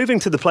then moving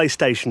to the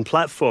PlayStation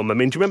platform, do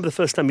you remember the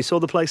first time you saw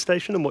the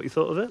PlayStation and what you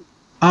thought of it?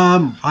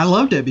 I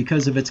loved it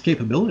because of its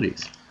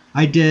capabilities.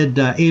 I did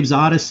Abe's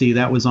Oddysee,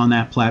 that was on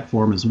that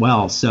platform as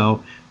well.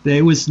 So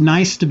it was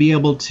nice to be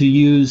able to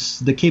use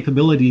the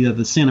capability of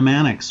the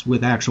cinematics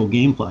with actual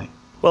gameplay.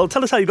 Well,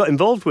 tell us how you got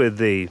involved with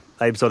the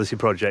Abe's Oddysee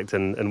project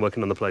and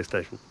working on the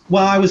PlayStation.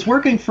 Well, I was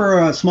working for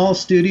a small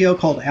studio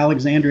called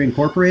Alexandria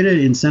Incorporated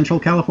in Central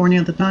California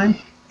at the time.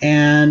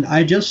 And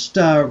I just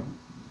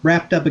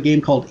wrapped up a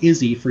game called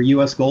Oddysee for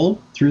US Gold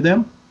through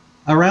them.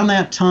 Around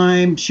that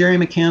time, Sherry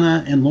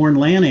McKenna and Lorne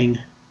Lanning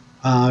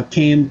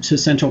came to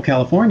Central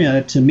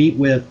California to meet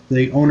with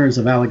the owners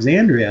of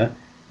Alexandria.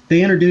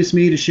 They introduced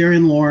me to Sherry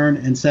and Lorne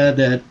and said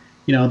that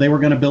they were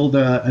going to build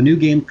a new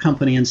game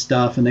company and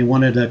stuff, and they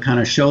wanted to kind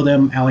of show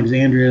them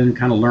Alexandria and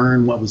kind of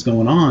learn what was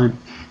going on.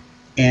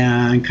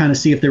 and kind of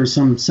see if there was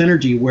some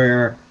synergy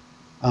where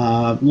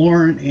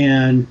Lauren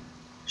and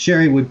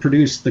Sherry would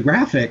produce the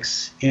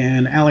graphics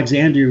and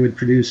Alexandria would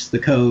produce the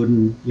code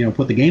and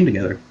put the game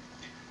together.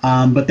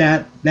 But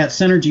that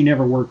synergy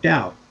never worked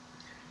out.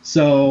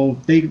 So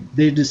they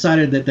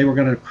decided that they were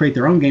going to create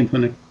their own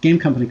game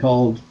company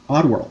called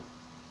Oddworld.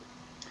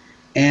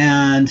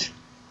 And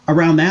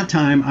around that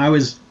time, I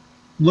was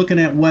looking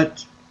at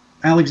what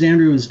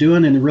Alexandria was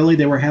doing, and really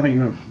they were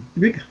having a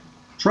big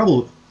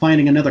trouble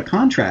finding another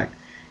contract.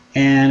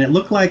 And it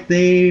looked like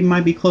they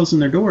might be closing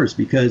their doors,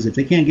 because if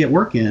they can't get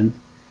work in,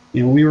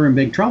 we were in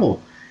big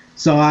trouble.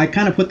 So I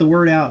kind of put the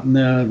word out in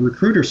the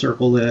recruiter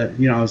circle that,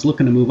 I was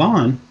looking to move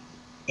on.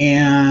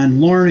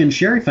 And Lauren and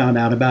Sherry found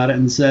out about it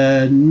and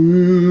said,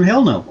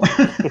 hell no.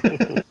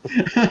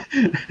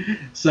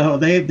 So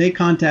they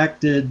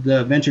contacted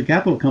the venture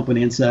capital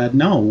company and said,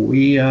 no,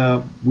 we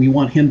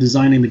want him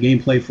designing the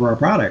gameplay for our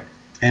product.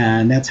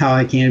 And that's how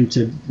I came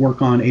to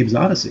work on Abe's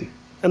Oddysee.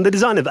 And the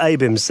design of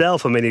Abe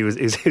himself, I mean, he was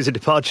a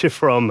departure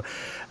from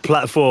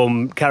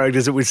platform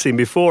characters that we'd seen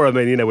before. I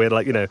mean, we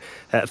had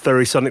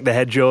Furry Sonic the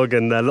Hedgehog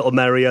and Little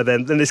Mario.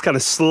 Then this kind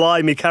of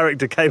slimy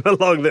character came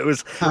along that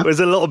was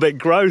a little bit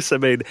gross. I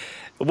mean,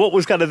 what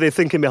was kind of the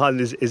thinking behind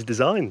his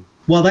design?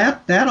 Well,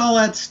 all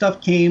that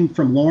stuff came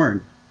from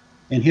Lauren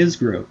and his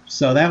group.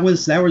 So that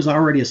was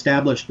already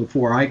established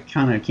before I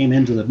kind of came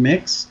into the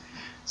mix.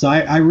 So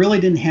I really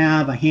didn't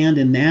have a hand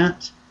in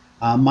that.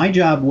 My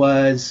job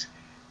was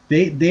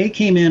they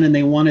came in and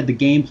they wanted the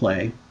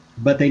gameplay,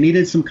 but they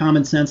needed some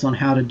common sense on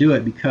how to do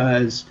it,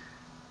 because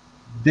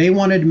they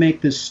wanted to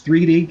make this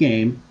 3D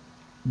game,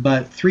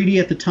 but 3D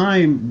at the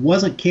time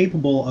wasn't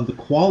capable of the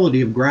quality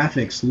of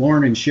graphics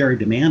Lauren and Sherry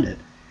demanded.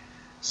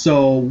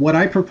 So what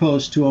I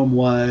proposed to them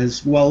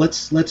was, well,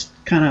 let's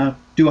kind of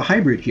do a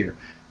hybrid here.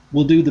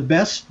 We'll do the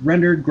best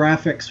rendered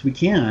graphics we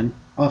can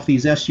off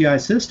these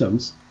SGI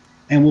systems,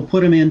 and we'll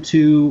put them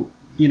into,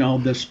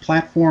 this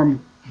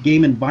platform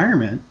game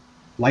environment,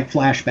 like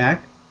Flashback,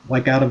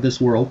 like Out of This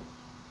World.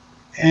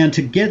 And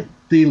to get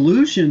the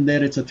illusion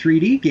that it's a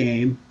 3D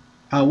game,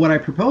 what I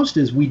proposed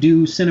is we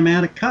do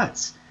cinematic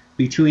cuts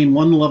between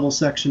one level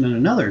section and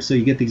another. So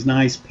you get these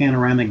nice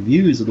panoramic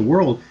views of the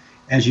world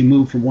as you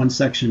move from one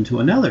section to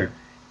another.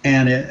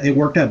 And it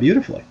worked out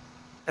beautifully.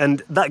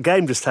 And that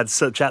game just had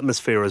such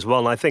atmosphere as well.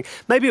 And I think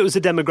maybe it was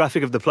the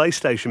demographic of the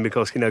PlayStation,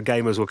 because,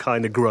 gamers were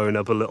kind of growing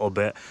up a little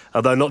bit,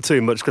 although not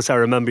too much, because I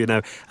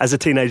remember, as a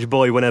teenage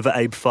boy, whenever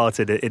Abe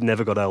farted, it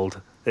never got old.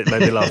 It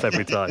made me laugh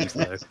every time.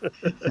 So.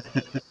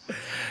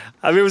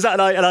 I mean, was that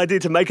an idea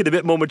to make it a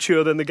bit more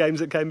mature than the games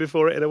that came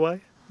before it in a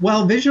way?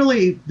 Well,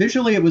 visually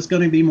it was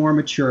going to be more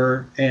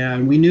mature,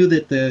 and we knew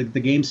that the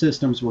game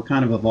systems were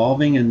kind of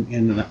evolving,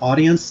 and the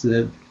audience,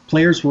 the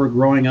players were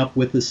growing up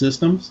with the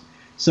systems.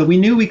 So we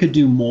knew we could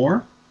do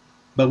more,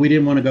 but we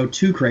didn't want to go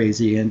too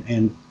crazy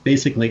and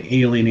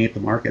basically alienate the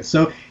market.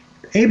 So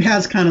Abe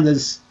has kind of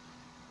this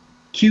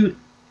cute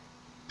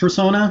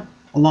persona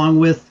along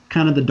with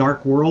kind of the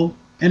dark world.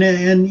 And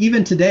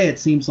even today, it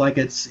seems like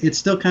it's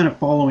still kind of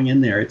following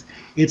in there.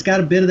 It's got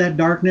a bit of that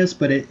darkness,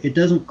 but it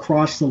doesn't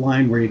cross the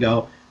line where you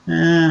go,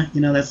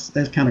 that's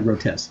kind of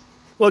grotesque.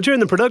 Well,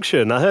 during the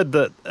production, I heard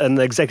that an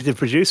executive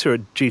producer at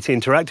GT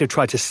Interactive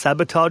tried to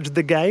sabotage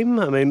the game.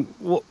 I mean,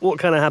 what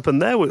kind of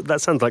happened there? That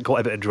sounds like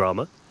quite a bit of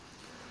drama.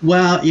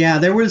 Well, yeah,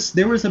 there was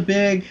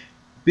a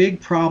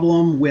big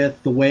problem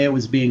with the way it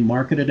was being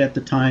marketed at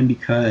the time,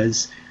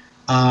 because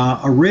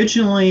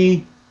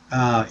originally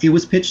it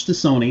was pitched to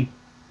Sony,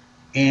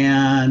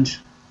 and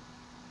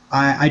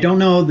I don't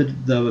know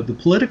the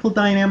political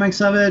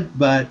dynamics of it,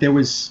 but there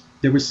was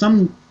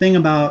something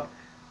about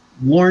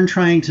Lauren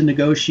trying to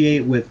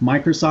negotiate with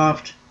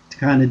Microsoft to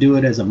kind of do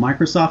it as a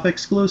Microsoft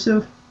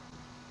exclusive.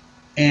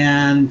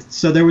 And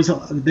so there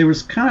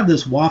was kind of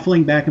this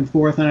waffling back and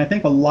forth, and I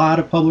think a lot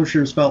of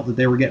publishers felt that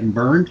they were getting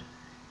burned.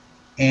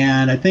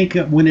 And I think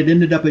when it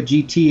ended up at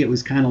GT, it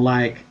was kind of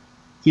like,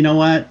 you know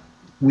what,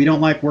 we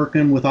don't like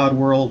working with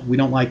Oddworld, we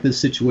don't like this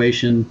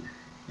situation,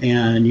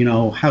 and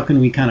how can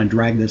we kind of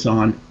drag this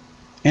on?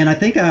 And I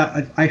think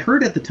I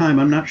heard at the time,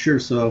 I'm not sure,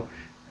 so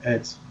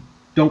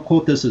don't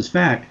quote this as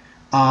fact,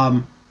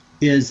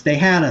 is they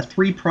had a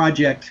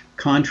 3-project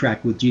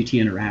contract with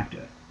GT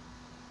Interactive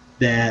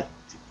that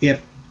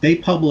if they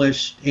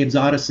published Abe's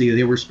Oddysee,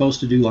 they were supposed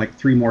to do like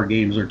 3 more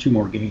games or 2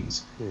 more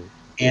games.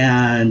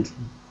 And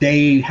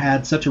they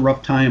had such a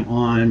rough time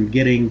on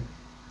getting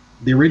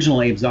the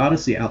original Abe's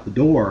Oddysee out the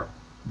door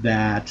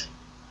that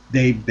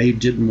they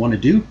didn't want to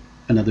do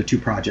another 2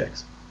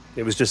 projects.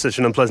 It was just such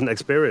an unpleasant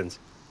experience.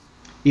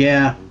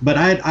 Yeah, but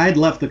I'd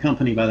left the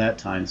company by that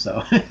time,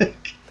 so...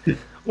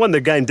 When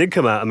the game did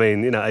come out, I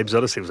mean, Abe's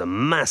Oddysee was a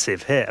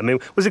massive hit. I mean,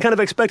 was it kind of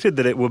expected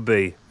that it would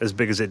be as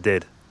big as it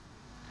did?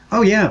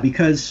 Oh, yeah,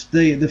 because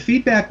the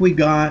feedback we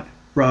got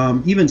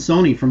from even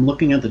Sony from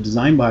looking at the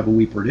design Bible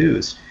we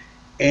produced,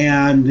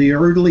 and the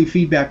early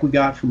feedback we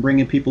got from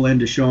bringing people in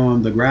to show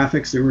them the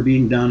graphics that were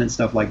being done and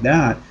stuff like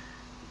that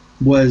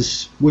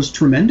was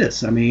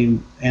tremendous. I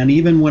mean, and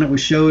even when it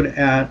was showed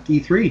at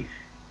E3,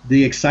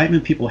 the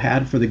excitement people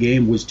had for the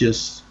game was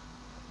just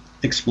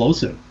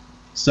explosive.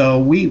 So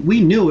we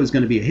knew it was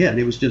going to be a hit.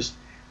 It was just,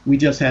 we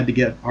just had to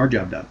get our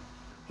job done.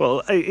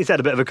 Well, he's had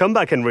a bit of a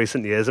comeback in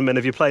recent years. I mean,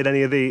 have you played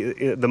any of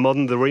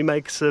the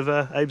remakes of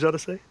Abe's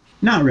Oddysee?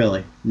 Not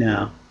really,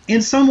 no.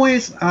 In some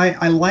ways,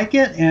 I like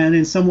it, and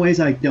in some ways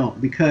I don't,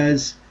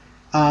 because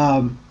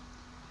Lorne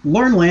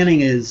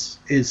Lanning is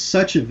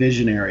such a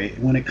visionary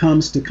when it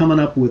comes to coming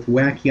up with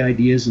wacky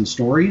ideas and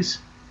stories.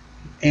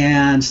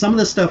 And some of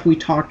the stuff we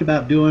talked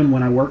about doing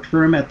when I worked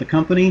for him at the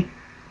company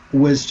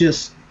was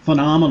just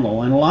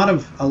phenomenal. And a lot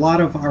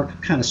of our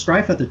kind of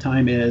strife at the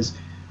time is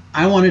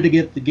I wanted to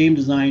get the game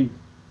design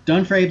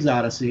done for Abe's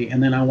Oddysee,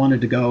 and then I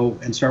wanted to go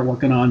and start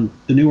working on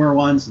the newer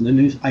ones and the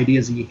new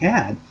ideas he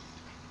had.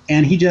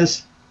 And he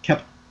just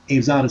kept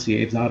Abe's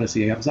Oddysee, Abe's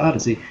Oddysee, Abe's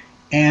Oddysee.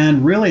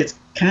 And really,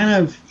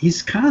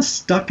 he's kind of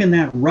stuck in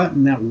that rut,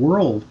 in that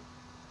world.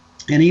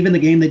 And even the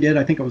game they did,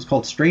 I think it was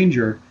called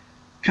Stranger,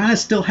 kind of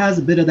still has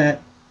a bit of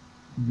that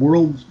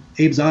world,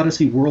 Abe's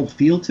Oddysee world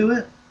feel to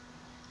it.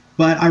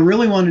 But I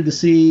really wanted to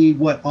see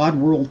what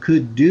Oddworld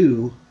could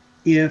do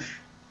if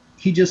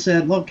he just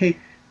said, look, okay,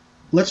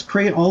 let's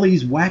create all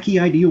these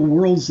wacky ideal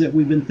worlds that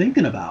we've been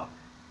thinking about.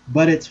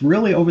 But it's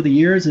really, over the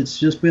years, it's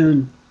just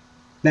been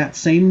that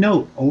same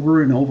note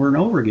over and over and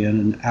over again.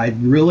 And I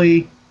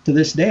really, to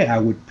this day, I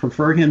would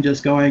prefer him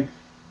just going,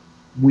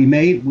 we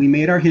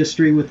made our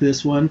history with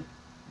this one,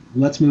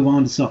 let's move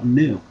on to something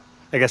new.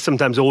 I guess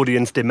sometimes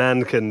audience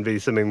demand can be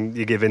something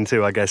you give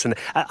into, I guess. And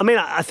I mean,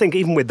 I think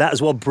even with that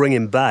as well,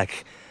 bringing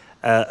back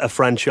a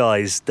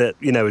franchise that,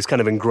 you know, is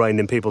kind of ingrained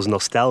in people's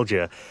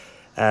nostalgia,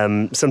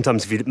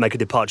 sometimes if you make a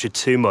departure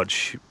too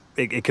much,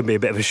 it can be a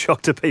bit of a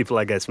shock to people,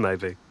 I guess,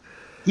 maybe.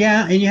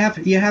 Yeah, and you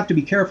have to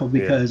be careful,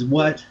 because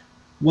what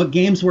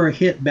games were a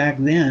hit back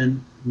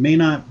then may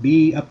not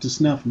be up to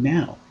snuff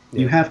now.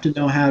 Yeah. You have to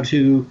know how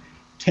to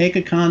take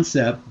a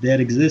concept that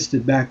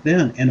existed back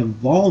then and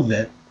evolve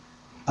it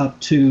up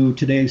to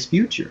today's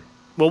future.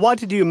 Well, why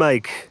did you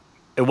make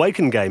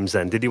Awaken games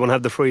then? Did you want to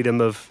have the freedom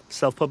of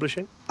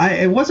self-publishing?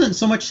 It wasn't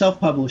so much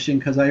self-publishing,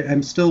 because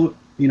I'm still,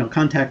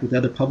 contact with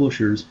other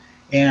publishers.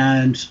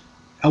 And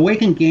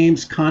Awaken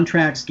Games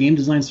contracts game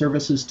design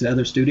services to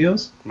other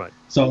studios. Right.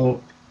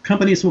 So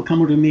companies will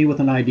come to me with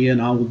an idea,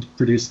 and I will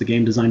produce the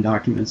game design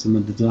documents and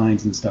the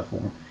designs and stuff for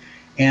them.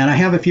 And I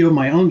have a few of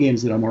my own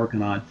games that I'm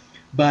working on.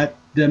 But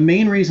the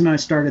main reason I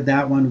started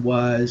that one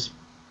was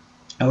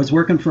I was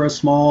working for a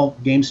small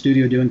game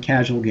studio doing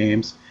casual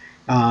games,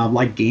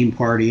 like Game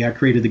Party. I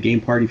created the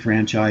Game Party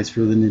franchise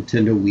for the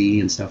Nintendo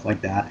Wii and stuff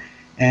like that.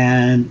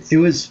 And it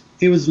was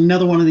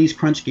another one of these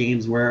crunch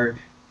games where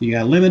you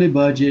got a limited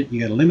budget, you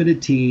got a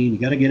limited team, you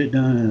got to get it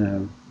done in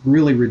a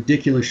really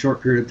ridiculous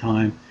short period of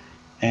time.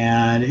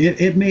 And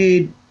it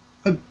made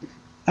an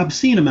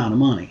obscene amount of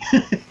money.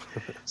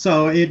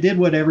 So it did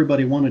what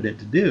everybody wanted it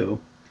to do.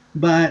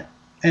 But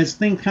as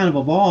things kind of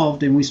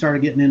evolved and we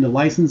started getting into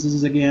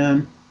licenses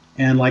again,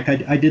 and like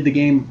I did the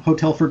game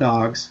Hotel for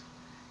Dogs,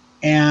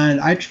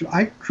 and I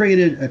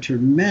created a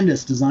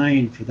tremendous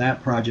design for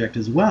that project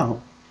as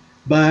well.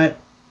 But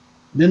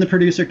then the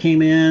producer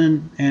came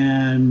in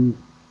and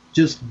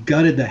just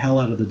gutted the hell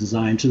out of the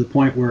design to the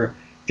point where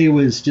it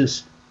was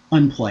just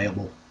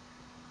unplayable.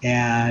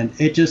 And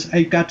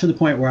it got to the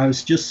point where I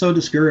was just so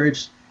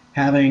discouraged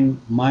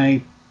having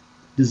my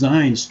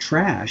designs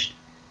trashed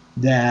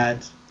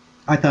that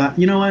I thought,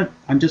 you know what,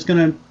 I'm just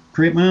going to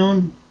create my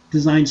own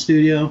design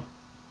studio.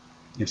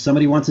 If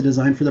somebody wants a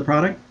design for the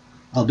product,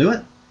 I'll do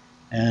it,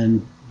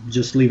 and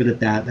just leave it at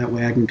that. That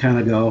way I can kind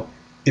of go,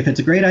 if it's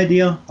a great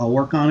idea, I'll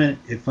work on it.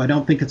 If I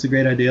don't think it's a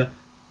great idea,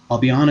 I'll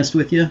be honest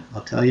with you.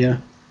 I'll tell you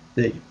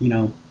that,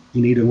 you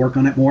need to work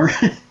on it more,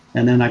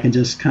 and then I can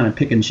just kind of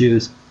pick and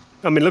choose.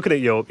 I mean, looking at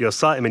your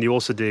site, I mean, you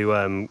also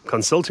do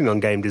consulting on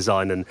game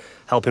design and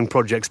helping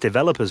projects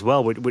develop as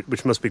well,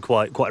 which must be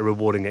quite a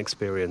rewarding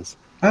experience.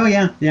 Oh,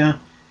 yeah.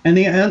 And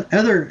the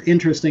other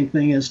interesting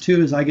thing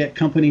is I get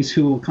companies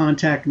who will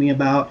contact me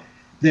about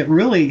that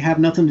really have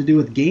nothing to do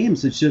with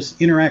games. It's just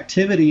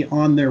interactivity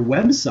on their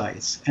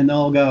websites. And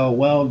they'll go,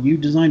 well, you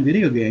design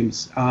video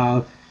games.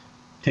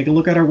 Take a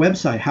look at our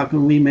website. How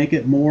can we make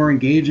it more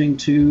engaging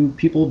to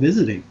people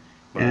visiting?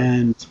 Right.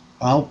 And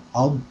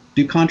I'll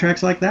do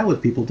contracts like that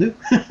with people too.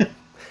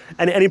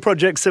 Any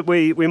projects that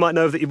we might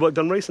know that you've worked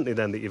on recently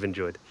then that you've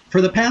enjoyed?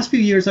 For the past few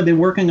years, I've been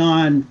working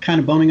on kind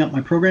of boning up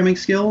my programming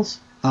skills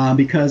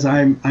because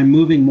I'm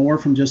moving more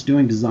from just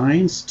doing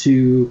designs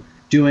to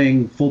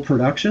doing full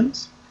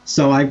productions.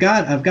 So I've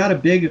got a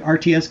big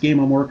RTS game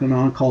I'm working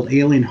on called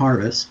Alien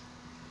Harvest,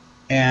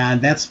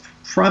 and that's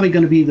probably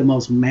going to be the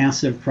most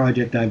massive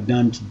project I've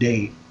done to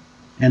date.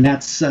 And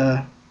that's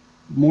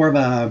more of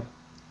a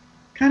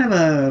kind of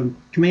a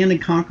Command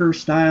and Conquer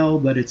style,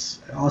 but it's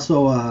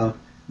also a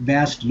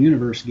vast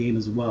universe game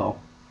as well.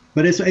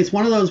 But it's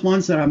one of those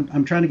ones that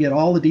I'm trying to get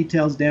all the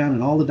details down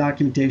and all the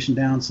documentation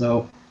down,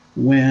 so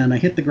when I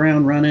hit the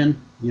ground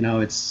running,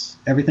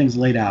 everything's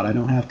laid out. I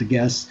don't have to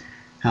guess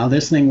how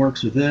this thing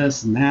works with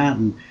this and that,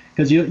 and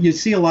because you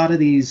see a lot of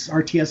these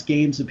RTS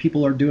games that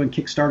people are doing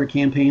Kickstarter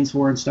campaigns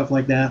for and stuff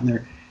like that, and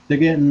they're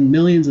getting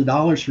millions of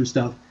dollars for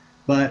stuff,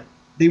 but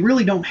they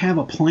really don't have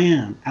a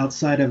plan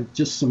outside of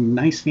just some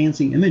nice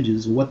fancy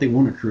images of what they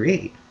want to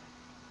create.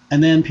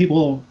 And then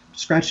people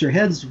scratch their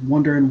heads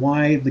wondering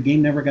why the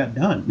game never got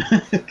done.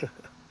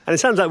 And it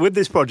sounds like with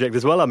this project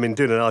as well, I mean,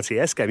 doing an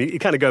RTS game, you're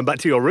kind of going back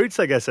to your roots,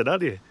 I guess,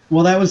 aren't you?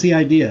 Well, that was the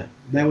idea.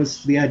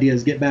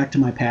 Is get back to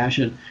my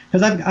passion.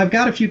 Because I've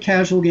got a few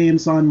casual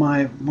games on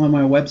my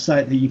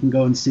website that you can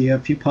go and see, a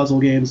few puzzle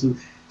games and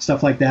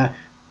stuff like that.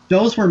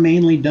 Those were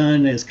mainly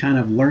done as kind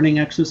of learning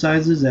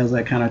exercises as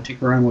I kind of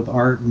tinker around with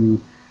art and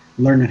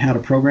learning how to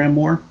program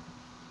more.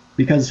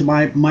 Because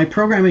my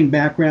programming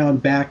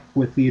background back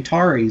with the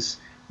Ataris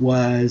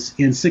was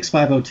in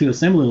 6502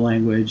 assembly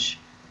language,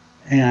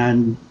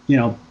 and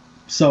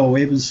so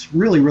it was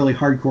really, really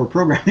hardcore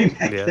programming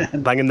back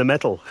then. Banging the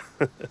metal.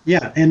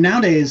 Yeah, and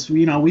nowadays,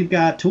 we've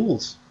got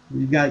tools.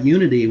 We've got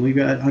Unity, we've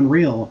got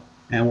Unreal,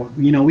 and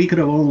we could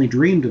have only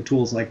dreamed of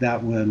tools like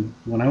that when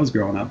I was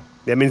growing up.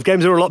 Yeah, I mean,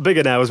 games are a lot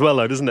bigger now as well,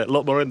 though, doesn't it? A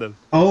lot more in them.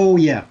 Oh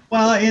yeah.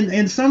 Well,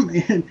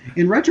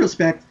 in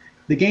retrospect,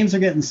 the games are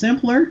getting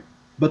simpler,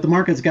 but the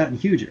market's gotten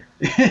huger.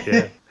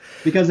 Yeah.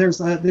 Because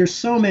there's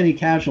so many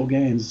casual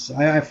games.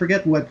 I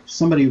forget what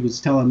somebody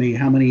was telling me,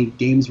 how many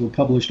games were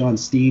published on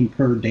Steam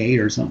per day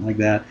or something like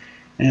that,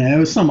 and it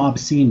was some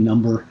obscene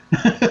number.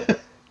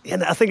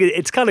 Yeah, I think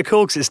it's kind of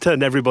cool because it's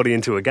turned everybody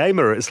into a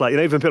gamer. It's like,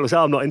 even people say,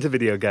 I'm not into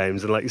video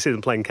games, and like you see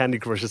them playing Candy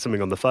Crush or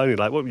something on the phone, you're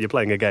like, well, you're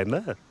playing a game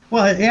there.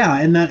 Well,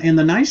 yeah, and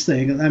the nice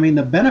thing, I mean,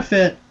 the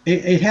benefit,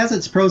 it has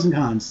its pros and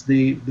cons.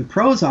 The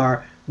pros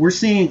are we're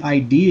seeing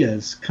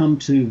ideas come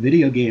to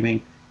video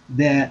gaming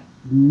that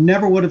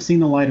never would have seen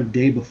the light of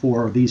day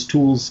before these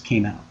tools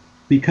came out,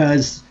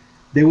 because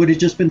they would have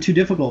just been too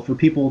difficult for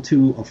people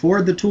to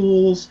afford the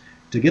tools,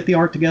 to get the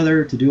art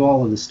together, to do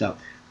all of this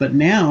stuff. But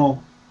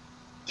now,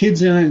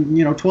 kids,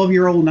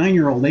 12-year-old,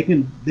 9-year-old,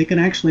 they can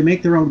actually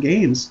make their own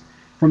games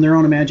from their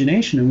own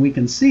imagination, and we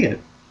can see it.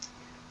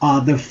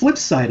 The flip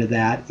side of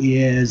that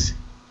is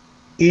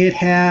it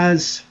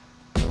has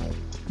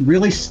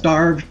really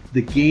starved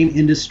the game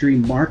industry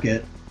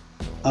market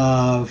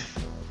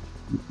of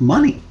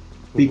money.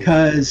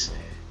 Because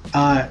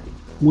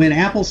when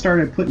Apple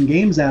started putting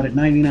games out at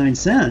 99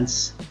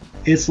 cents,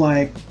 it's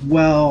like,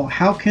 well,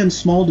 how can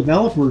small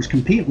developers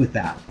compete with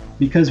that?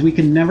 Because we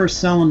can never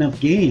sell enough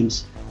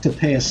games to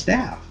pay a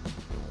staff.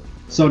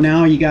 So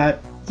now you got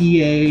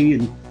EA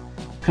and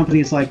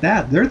companies like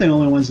that. They're the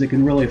only ones that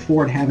can really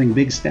afford having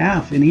big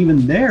staff, and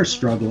even they're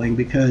struggling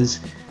because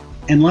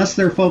unless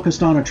they're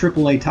focused on a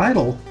AAA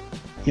title,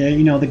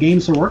 the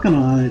games they're working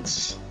on,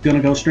 it's going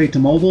to go straight to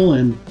mobile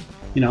and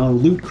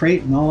Loot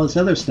Crate and all this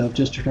other stuff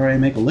just to try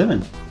and make a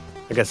living.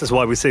 I guess that's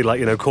why we see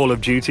Call of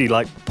Duty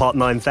Part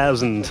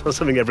 9000 or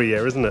something every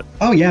year, isn't it?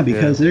 Oh yeah,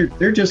 because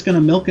they're just going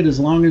to milk it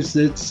as long as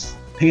it's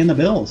paying the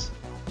bills.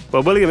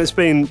 Well, William, it's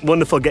been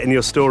wonderful getting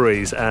your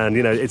stories, and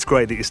it's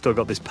great that you've still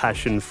got this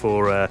passion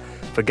for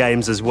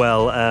games as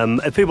well.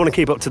 If people want to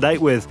keep up to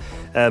date with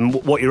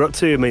what you're up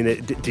to, I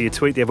mean, do you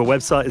tweet? Do you have a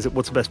website?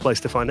 What's the best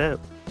place to find out?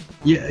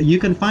 Yeah, you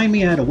can find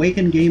me at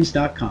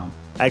awakengames.com.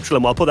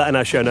 Excellent. Well, I'll put that in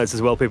our show notes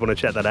as well. People want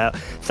to check that out.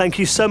 Thank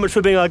you so much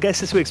for being our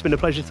guest this week. It's been a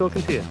pleasure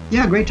talking to you.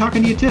 Yeah, great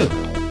talking to you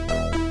too.